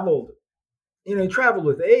traveled. He traveled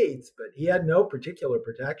with aides, but he had no particular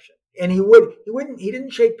protection. And he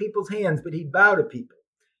didn't shake people's hands, but he'd bow to people.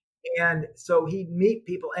 And so he'd meet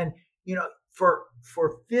people, and for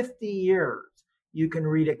 50 years you can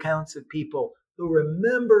read accounts of people who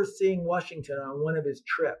remember seeing Washington on one of his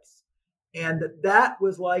trips. And that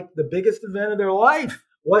was like the biggest event of their life.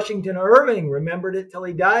 Washington Irving remembered it till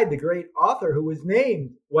he died, the great author who was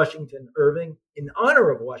named Washington Irving in honor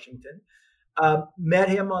of Washington, met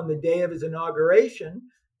him on the day of his inauguration,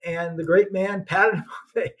 and the great man patted him on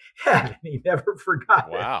the head, and he never forgot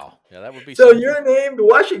it. Wow. Yeah, that would be so something. You're named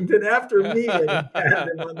Washington after me, and he patted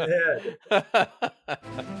him on the head.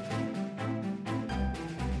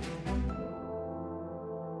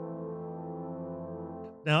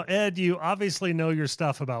 Now, Ed, you obviously know your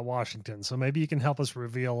stuff about Washington, so maybe you can help us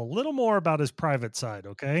reveal a little more about his private side,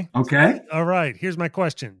 okay? Okay. All right, here's my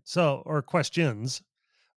question. Or questions.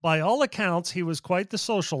 By all accounts, he was quite the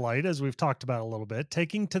socialite, as we've talked about a little bit,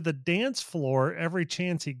 taking to the dance floor every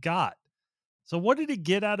chance he got. So what did he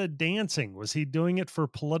get out of dancing? Was he doing it for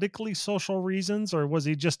politically social reasons, or was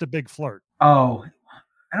he just a big flirt? Oh,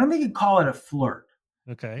 I don't think you'd call it a flirt.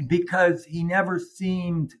 Okay. Because he never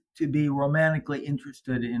seemed to be romantically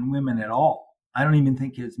interested in women at all. I don't even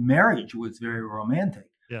think his marriage was very romantic.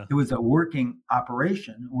 Yeah. It was a working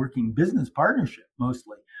operation, working business partnership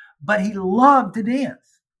mostly. But he loved to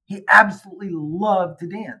dance. He absolutely loved to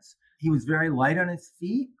dance. He was very light on his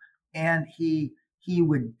feet, and he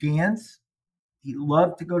would dance. He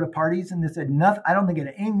loved to go to parties, and this had nothing. I don't think it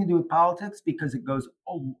had anything to do with politics, because it goes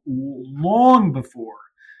long before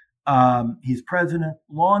he's president,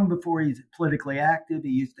 long before he's politically active. He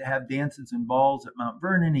used to have dances and balls at Mount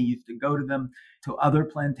Vernon. He used to go to them to other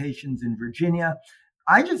plantations in Virginia.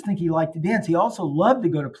 I just think he liked to dance. He also loved to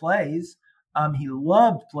go to plays. He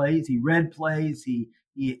loved plays. He read plays. He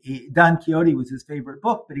Don Quixote was his favorite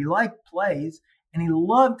book, but he liked plays, and he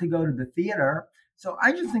loved to go to the theater. So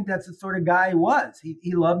I just think that's the sort of guy he was.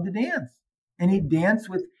 He loved to dance, and he'd dance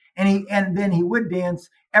with, and then he would dance.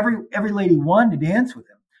 Every lady wanted to dance with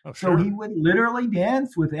him. Oh, so sure. he would literally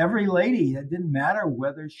dance with every lady. It didn't matter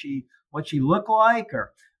what she looked like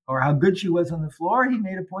or how good she was on the floor. He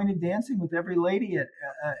made a point of dancing with every lady at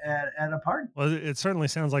a party. Well, it certainly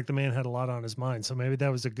sounds like the man had a lot on his mind, so maybe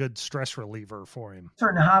that was a good stress reliever for him.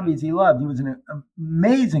 Certain hobbies he loved. He was an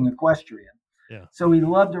amazing equestrian. Yeah. So he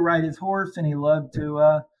loved to ride his horse, and he loved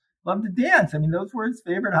to dance. I mean, those were his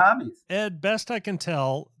favorite hobbies. Ed, best I can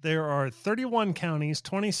tell, there are 31 counties,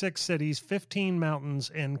 26 cities, 15 mountains,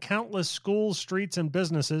 and countless schools, streets, and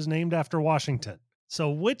businesses named after Washington. So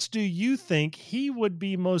which do you think he would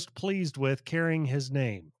be most pleased with carrying his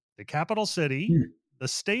name? The capital city, the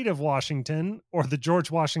state of Washington, or the George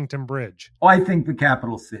Washington Bridge? Oh, I think the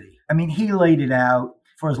capital city. I mean, he laid it out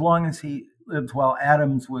for as long as he lived while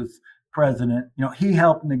Adams was president. He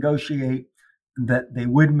helped negotiate that they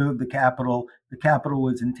would move the capital. The capital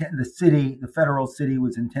was the federal city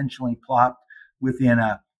was intentionally plopped within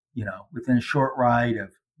a short ride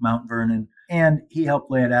of Mount Vernon. And he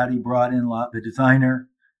helped lay it out. He brought in the designer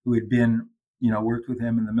who had been, worked with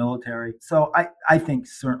him in the military. So I think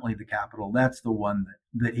certainly the capital, that's the one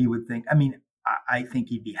that he would think. I mean, I think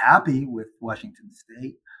he'd be happy with Washington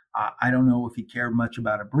State. I don't know if he cared much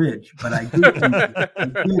about a bridge, but I do think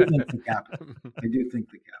the capital. I do think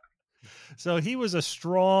the capital. So he was a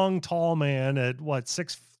strong, tall man at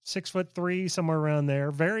 6'3", somewhere around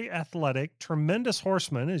there. Very athletic, tremendous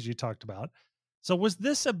horseman, as you talked about. So was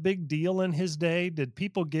this a big deal in his day? Did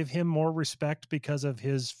people give him more respect because of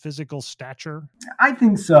his physical stature? I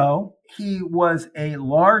think so. He was a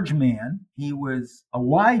large man. He was a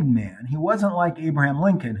wide man. He wasn't like Abraham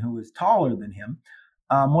Lincoln, who was taller than him.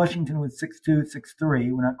 Washington was 6'2",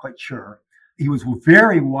 6'3". We're not quite sure. He was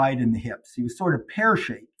very wide in the hips. He was sort of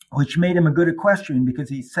pear-shaped, which made him a good equestrian because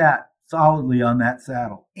he sat solidly on that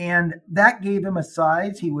saddle. And that gave him a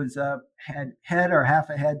size. He was head or half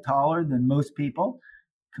a head taller than most people.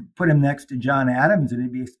 Could put him next to John Adams and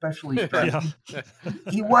it'd be especially striking. Yeah.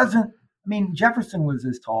 He wasn't, Jefferson was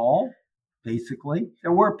as tall, basically.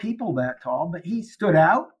 There were people that tall, but he stood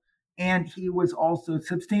out, and he was also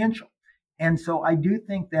substantial. And so I do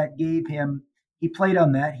think that gave him, he played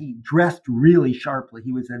on that. He dressed really sharply.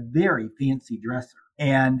 He was a very fancy dresser,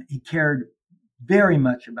 and he cared very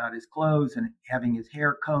much about his clothes and having his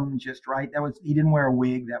hair combed just right. He didn't wear a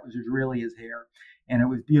wig. That was just really his hair, and it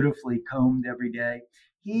was beautifully combed every day.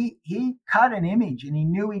 He cut an image, and he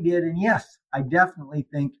knew he did. And yes, I definitely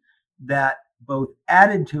think that both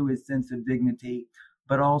added to his sense of dignity,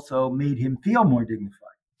 but also made him feel more dignified.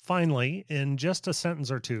 Finally, in just a sentence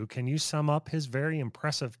or two, can you sum up his very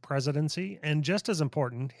impressive presidency and, just as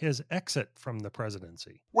important, his exit from the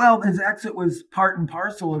presidency? Well, his exit was part and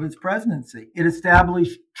parcel of his presidency. It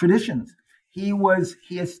established traditions. He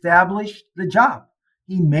established the job.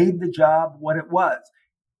 He made the job what it was.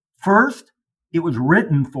 First, it was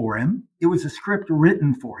written for him. It was a script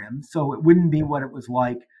written for him, so it wouldn't be what it was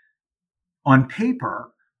like on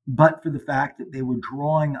paper, but for the fact that they were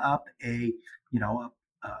drawing up a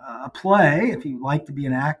play, if he liked to be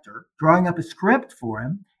an actor, drawing up a script for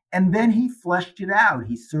him, and then he fleshed it out.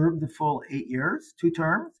 He served the full 8 years, 2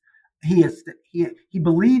 terms. He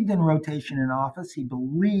believed in rotation in office. He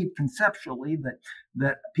believed conceptually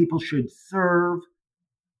that people should serve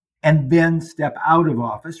and then step out of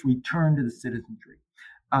office, return to the citizenry.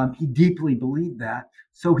 He deeply believed that.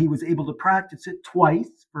 So he was able to practice it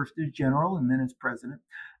twice, first as general and then as president.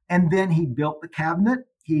 And then he built the cabinet.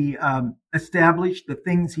 He established the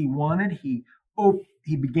things he wanted. He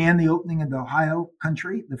began the opening of the Ohio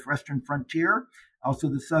country, the western frontier, also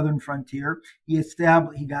the southern frontier. He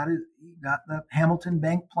got the Hamilton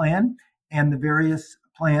Bank plan and the various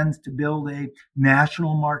plans to build a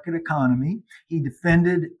national market economy. He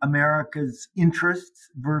defended America's interests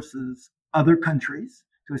versus other countries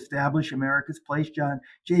to establish America's place. John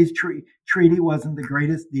Jay's treaty wasn't the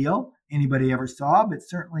greatest deal anybody ever saw, but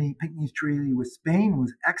certainly Pinckney's treaty with Spain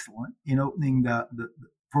was excellent in opening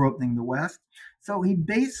for opening the West. So he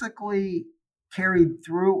basically carried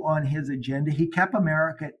through on his agenda. He kept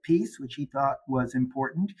America at peace, which he thought was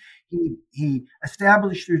important. He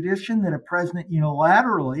established tradition that a president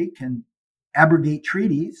unilaterally can abrogate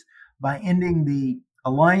treaties by ending the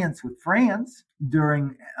alliance with France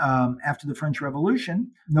during after the French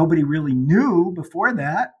Revolution. Nobody really knew before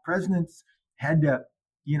that. Presidents had to,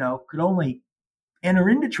 could only enter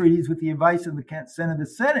into treaties with the advice of the consent of the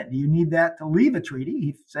Senate. Do you need that to leave a treaty?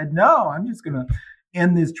 He said, no, I'm just going to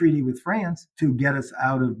end this treaty with France to get us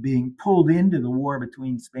out of being pulled into the war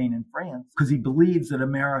between Spain and France, because he believes that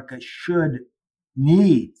America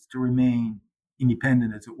needs to remain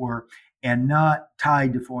independent, as it were, and not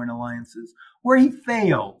tied to foreign alliances. Where he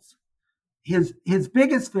fails, his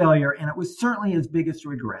biggest failure, and it was certainly his biggest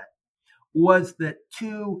regret, was that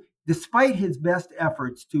despite his best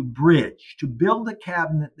efforts to build a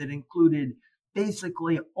cabinet that included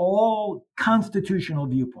basically all constitutional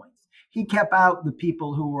viewpoints, he kept out the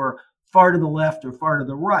people who were far to the left or far to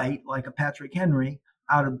the right, like a Patrick Henry,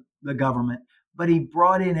 out of the government. But he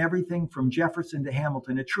brought in everything from Jefferson to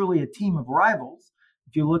Hamilton, truly a team of rivals,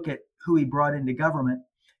 if you look at who he brought into government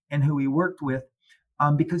and who he worked with,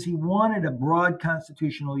 because he wanted a broad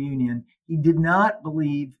constitutional union. He did not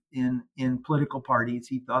believe in political parties.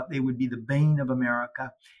 He thought they would be the bane of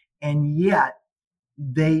America. And yet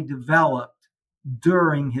they developed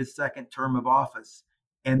during his second term of office,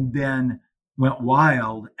 and then went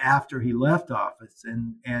wild after he left office.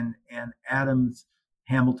 And Adams,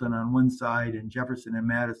 Hamilton on one side, and Jefferson and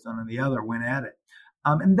Madison on the other went at it.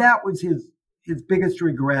 And that was his biggest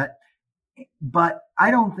regret. But I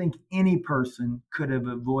don't think any person could have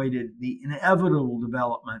avoided the inevitable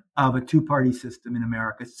development of a two-party system in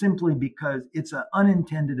America, simply because it's an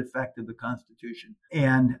unintended effect of the Constitution.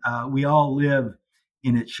 And we all live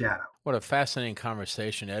in its shadow. What a fascinating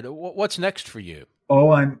conversation, Ed. What's next for you?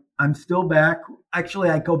 Oh, I'm still back. Actually,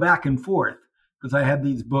 I go back and forth because I have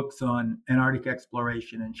these books on Antarctic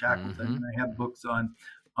exploration and Shackleton, and I have books on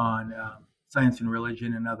science and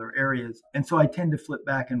religion and other areas. And so I tend to flip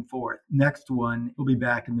back and forth. Next one will be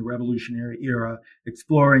back in the Revolutionary era,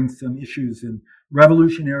 exploring some issues in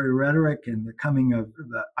revolutionary rhetoric and the coming of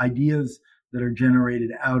the ideas that are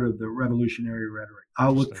generated out of the revolutionary rhetoric.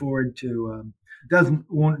 I'll look forward to,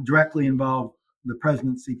 won't directly involve the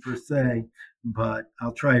presidency per se, but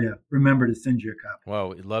I'll try to remember to send you a copy. Well,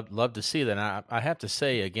 we'd love to see that. I have to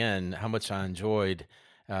say again how much I enjoyed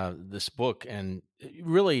this book, and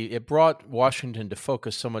really it brought Washington to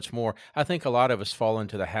focus so much more. I think a lot of us fall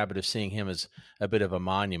into the habit of seeing him as a bit of a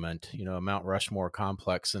monument, a Mount Rushmore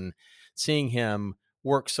complex, and seeing him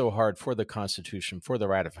work so hard for the Constitution, for the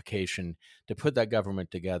ratification, to put that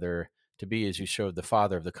government together, to be, as you showed, the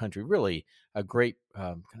father of the country. Really a great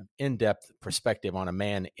kind of in-depth perspective on a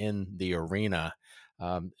man in the arena,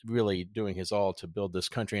 really doing his all to build this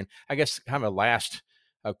country. And I guess kind of a last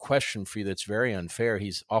question for you that's very unfair.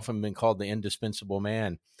 He's often been called the indispensable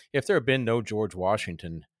man. If there had been no George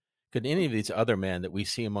Washington, could any of these other men that we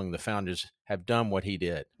see among the founders have done what he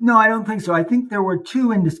did? No, I don't think so. I think there were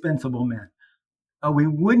two indispensable men. We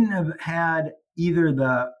wouldn't have had either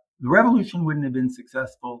the revolution wouldn't have been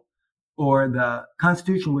successful, or the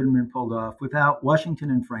Constitution wouldn't have been pulled off without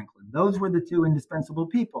Washington and Franklin. Those were the two indispensable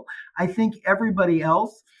people. I think everybody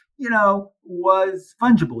else, was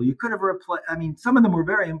fungible. You could have replaced. I mean, some of them were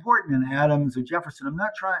very important, in Adams or Jefferson.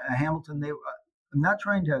 Hamilton. I'm not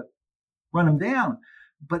trying to run them down,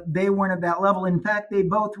 but they weren't at that level. In fact, they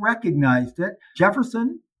both recognized it.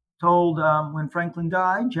 Jefferson told, when Franklin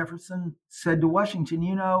died, Jefferson said to Washington,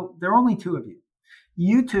 there are only two of you.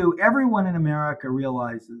 You two, everyone in America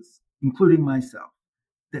realizes, including myself,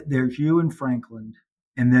 that there's you and Franklin,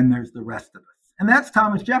 and then there's the rest of us. And that's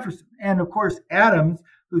Thomas Jefferson. And of course, Adams,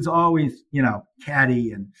 who's always,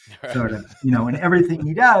 catty and sort of, in everything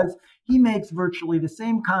he does, he makes virtually the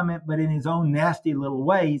same comment, but in his own nasty little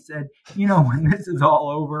way. He said, when this is all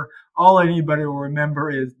over, all anybody will remember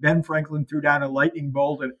is Ben Franklin threw down a lightning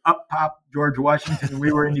bolt and up popped George Washington and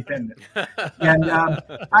we were independent. And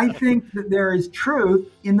I think that there is truth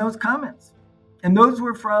in those comments. And those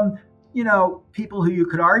were from, people who you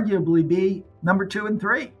could arguably be number 2 and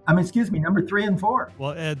 3. Number 3 and 4.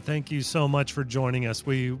 Well, Ed, thank you so much for joining us.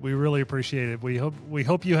 We really appreciate it. We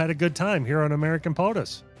hope you had a good time here on American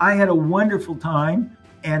POTUS. I had a wonderful time,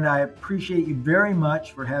 and I appreciate you very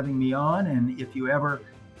much for having me on. And if you ever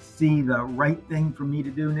see the right thing for me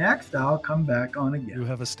to do next, I'll come back on again. You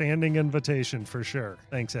have a standing invitation for sure.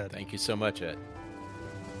 Thanks, Ed. Thank you so much, Ed.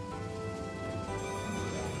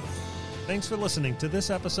 Thanks for listening to this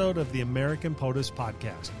episode of the American POTUS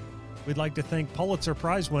Podcast. We'd like to thank Pulitzer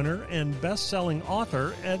Prize winner and best-selling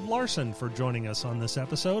author Ed Larson for joining us on this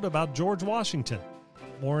episode about George Washington.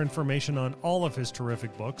 More information on all of his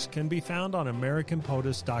terrific books can be found on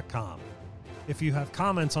AmericanPOTUS.com. If you have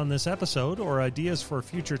comments on this episode or ideas for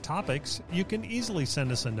future topics, you can easily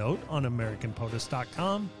send us a note on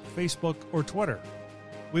AmericanPOTUS.com, Facebook, or Twitter.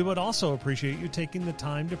 We would also appreciate you taking the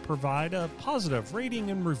time to provide a positive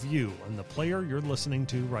rating and review on the player you're listening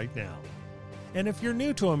to right now. And if you're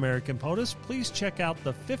new to American POTUS, please check out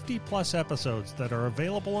the 50-plus episodes that are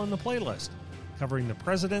available on the playlist, covering the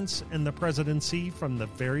presidents and the presidency from the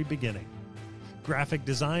very beginning. Graphic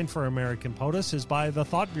design for American POTUS is by The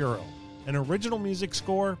Thought Bureau, an original music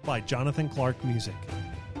score by Jonathan Clark Music.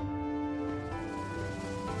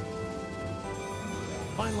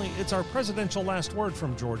 Finally, it's our presidential last word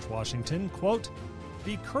from George Washington, quote,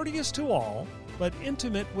 "Be courteous to all, but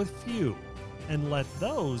intimate with few, and let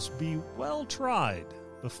those be well tried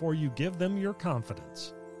before you give them your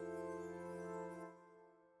confidence."